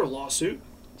another lawsuit.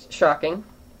 Shocking.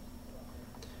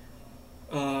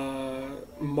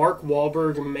 Mark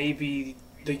Wahlberg may be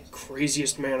the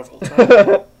craziest man of all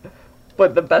time.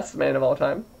 But the best man of all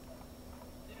time.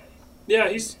 Yeah,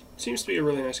 he seems to be a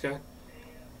really nice guy.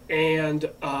 And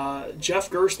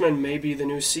Jeff Gerstmann may be the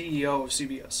new CEO of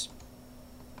CBS.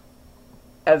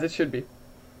 As it should be.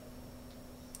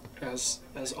 As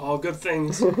all good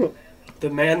things, the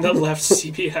man that left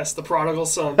CBS, the prodigal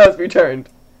son, has returned.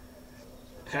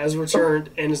 Has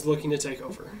returned and is looking to take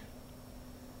over.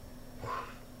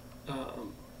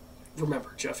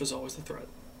 Remember, Jeff is always the threat.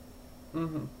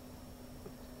 Mm-hmm.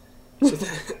 So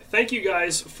thank you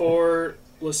guys for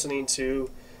listening to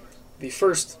the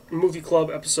first movie club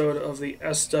episode of the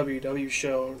SWW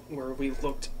show, where we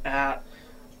looked at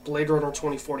Blade Runner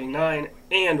 2049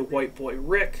 and White Boy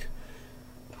Rick.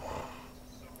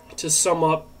 To sum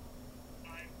up,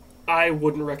 I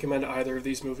wouldn't recommend either of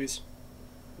these movies.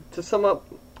 To sum up,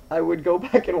 I would go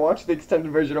back and watch the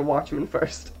extended version of Watchmen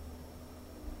first.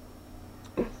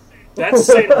 That's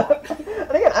saying a lot.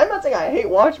 And again, I'm not saying I hate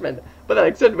Watchmen, but that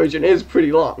extended version is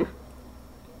pretty long.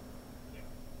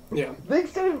 Yeah. The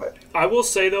extended version. I will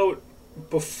say, though,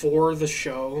 before the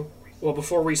show,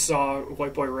 before we saw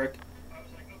White Boy Rick,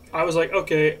 I was like,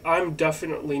 okay, I'm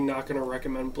definitely not going to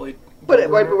recommend Blade. But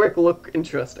White Boy Rick looked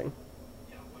interesting.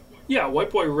 Yeah, White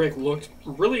Boy Rick looked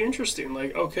really interesting.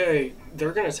 Like, okay,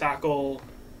 they're going to tackle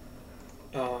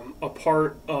a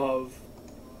part of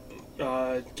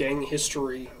gang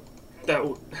history that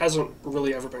hasn't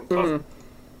really ever been covered. Mm-hmm.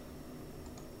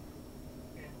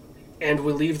 And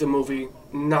we leave the movie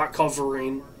not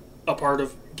covering a part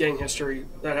of gang history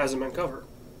that hasn't been covered.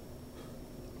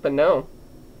 But no.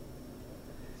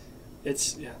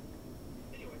 It's, yeah.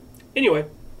 Anyway,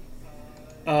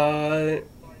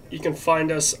 You can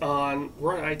find us on...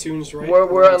 We're on iTunes, right?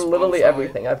 We're on literally Spotify.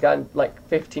 everything. I've gotten like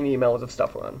 15 emails of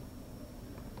stuff we're on.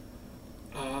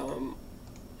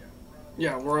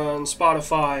 Yeah, we're on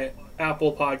Spotify,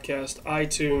 Apple Podcast,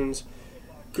 iTunes,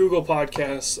 Google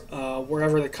Podcasts,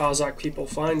 wherever the Kazakh people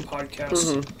find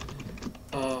podcasts.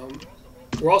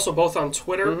 We're also both on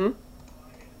Twitter.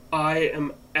 I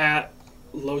am at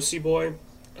LoseyBoy,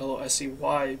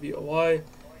 LOSEYBOY.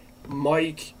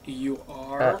 Mike, you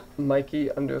are... At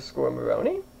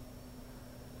Mikey_Maroney?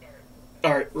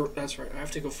 Alright, that's right. I have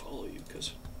to go follow you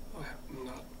because I'm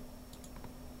not...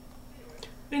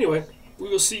 Anyway, we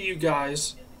will see you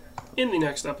guys in the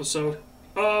next episode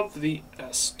of the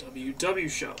SWW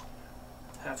Show.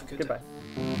 Have a good Goodbye.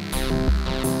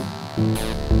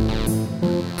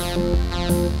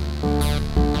 day.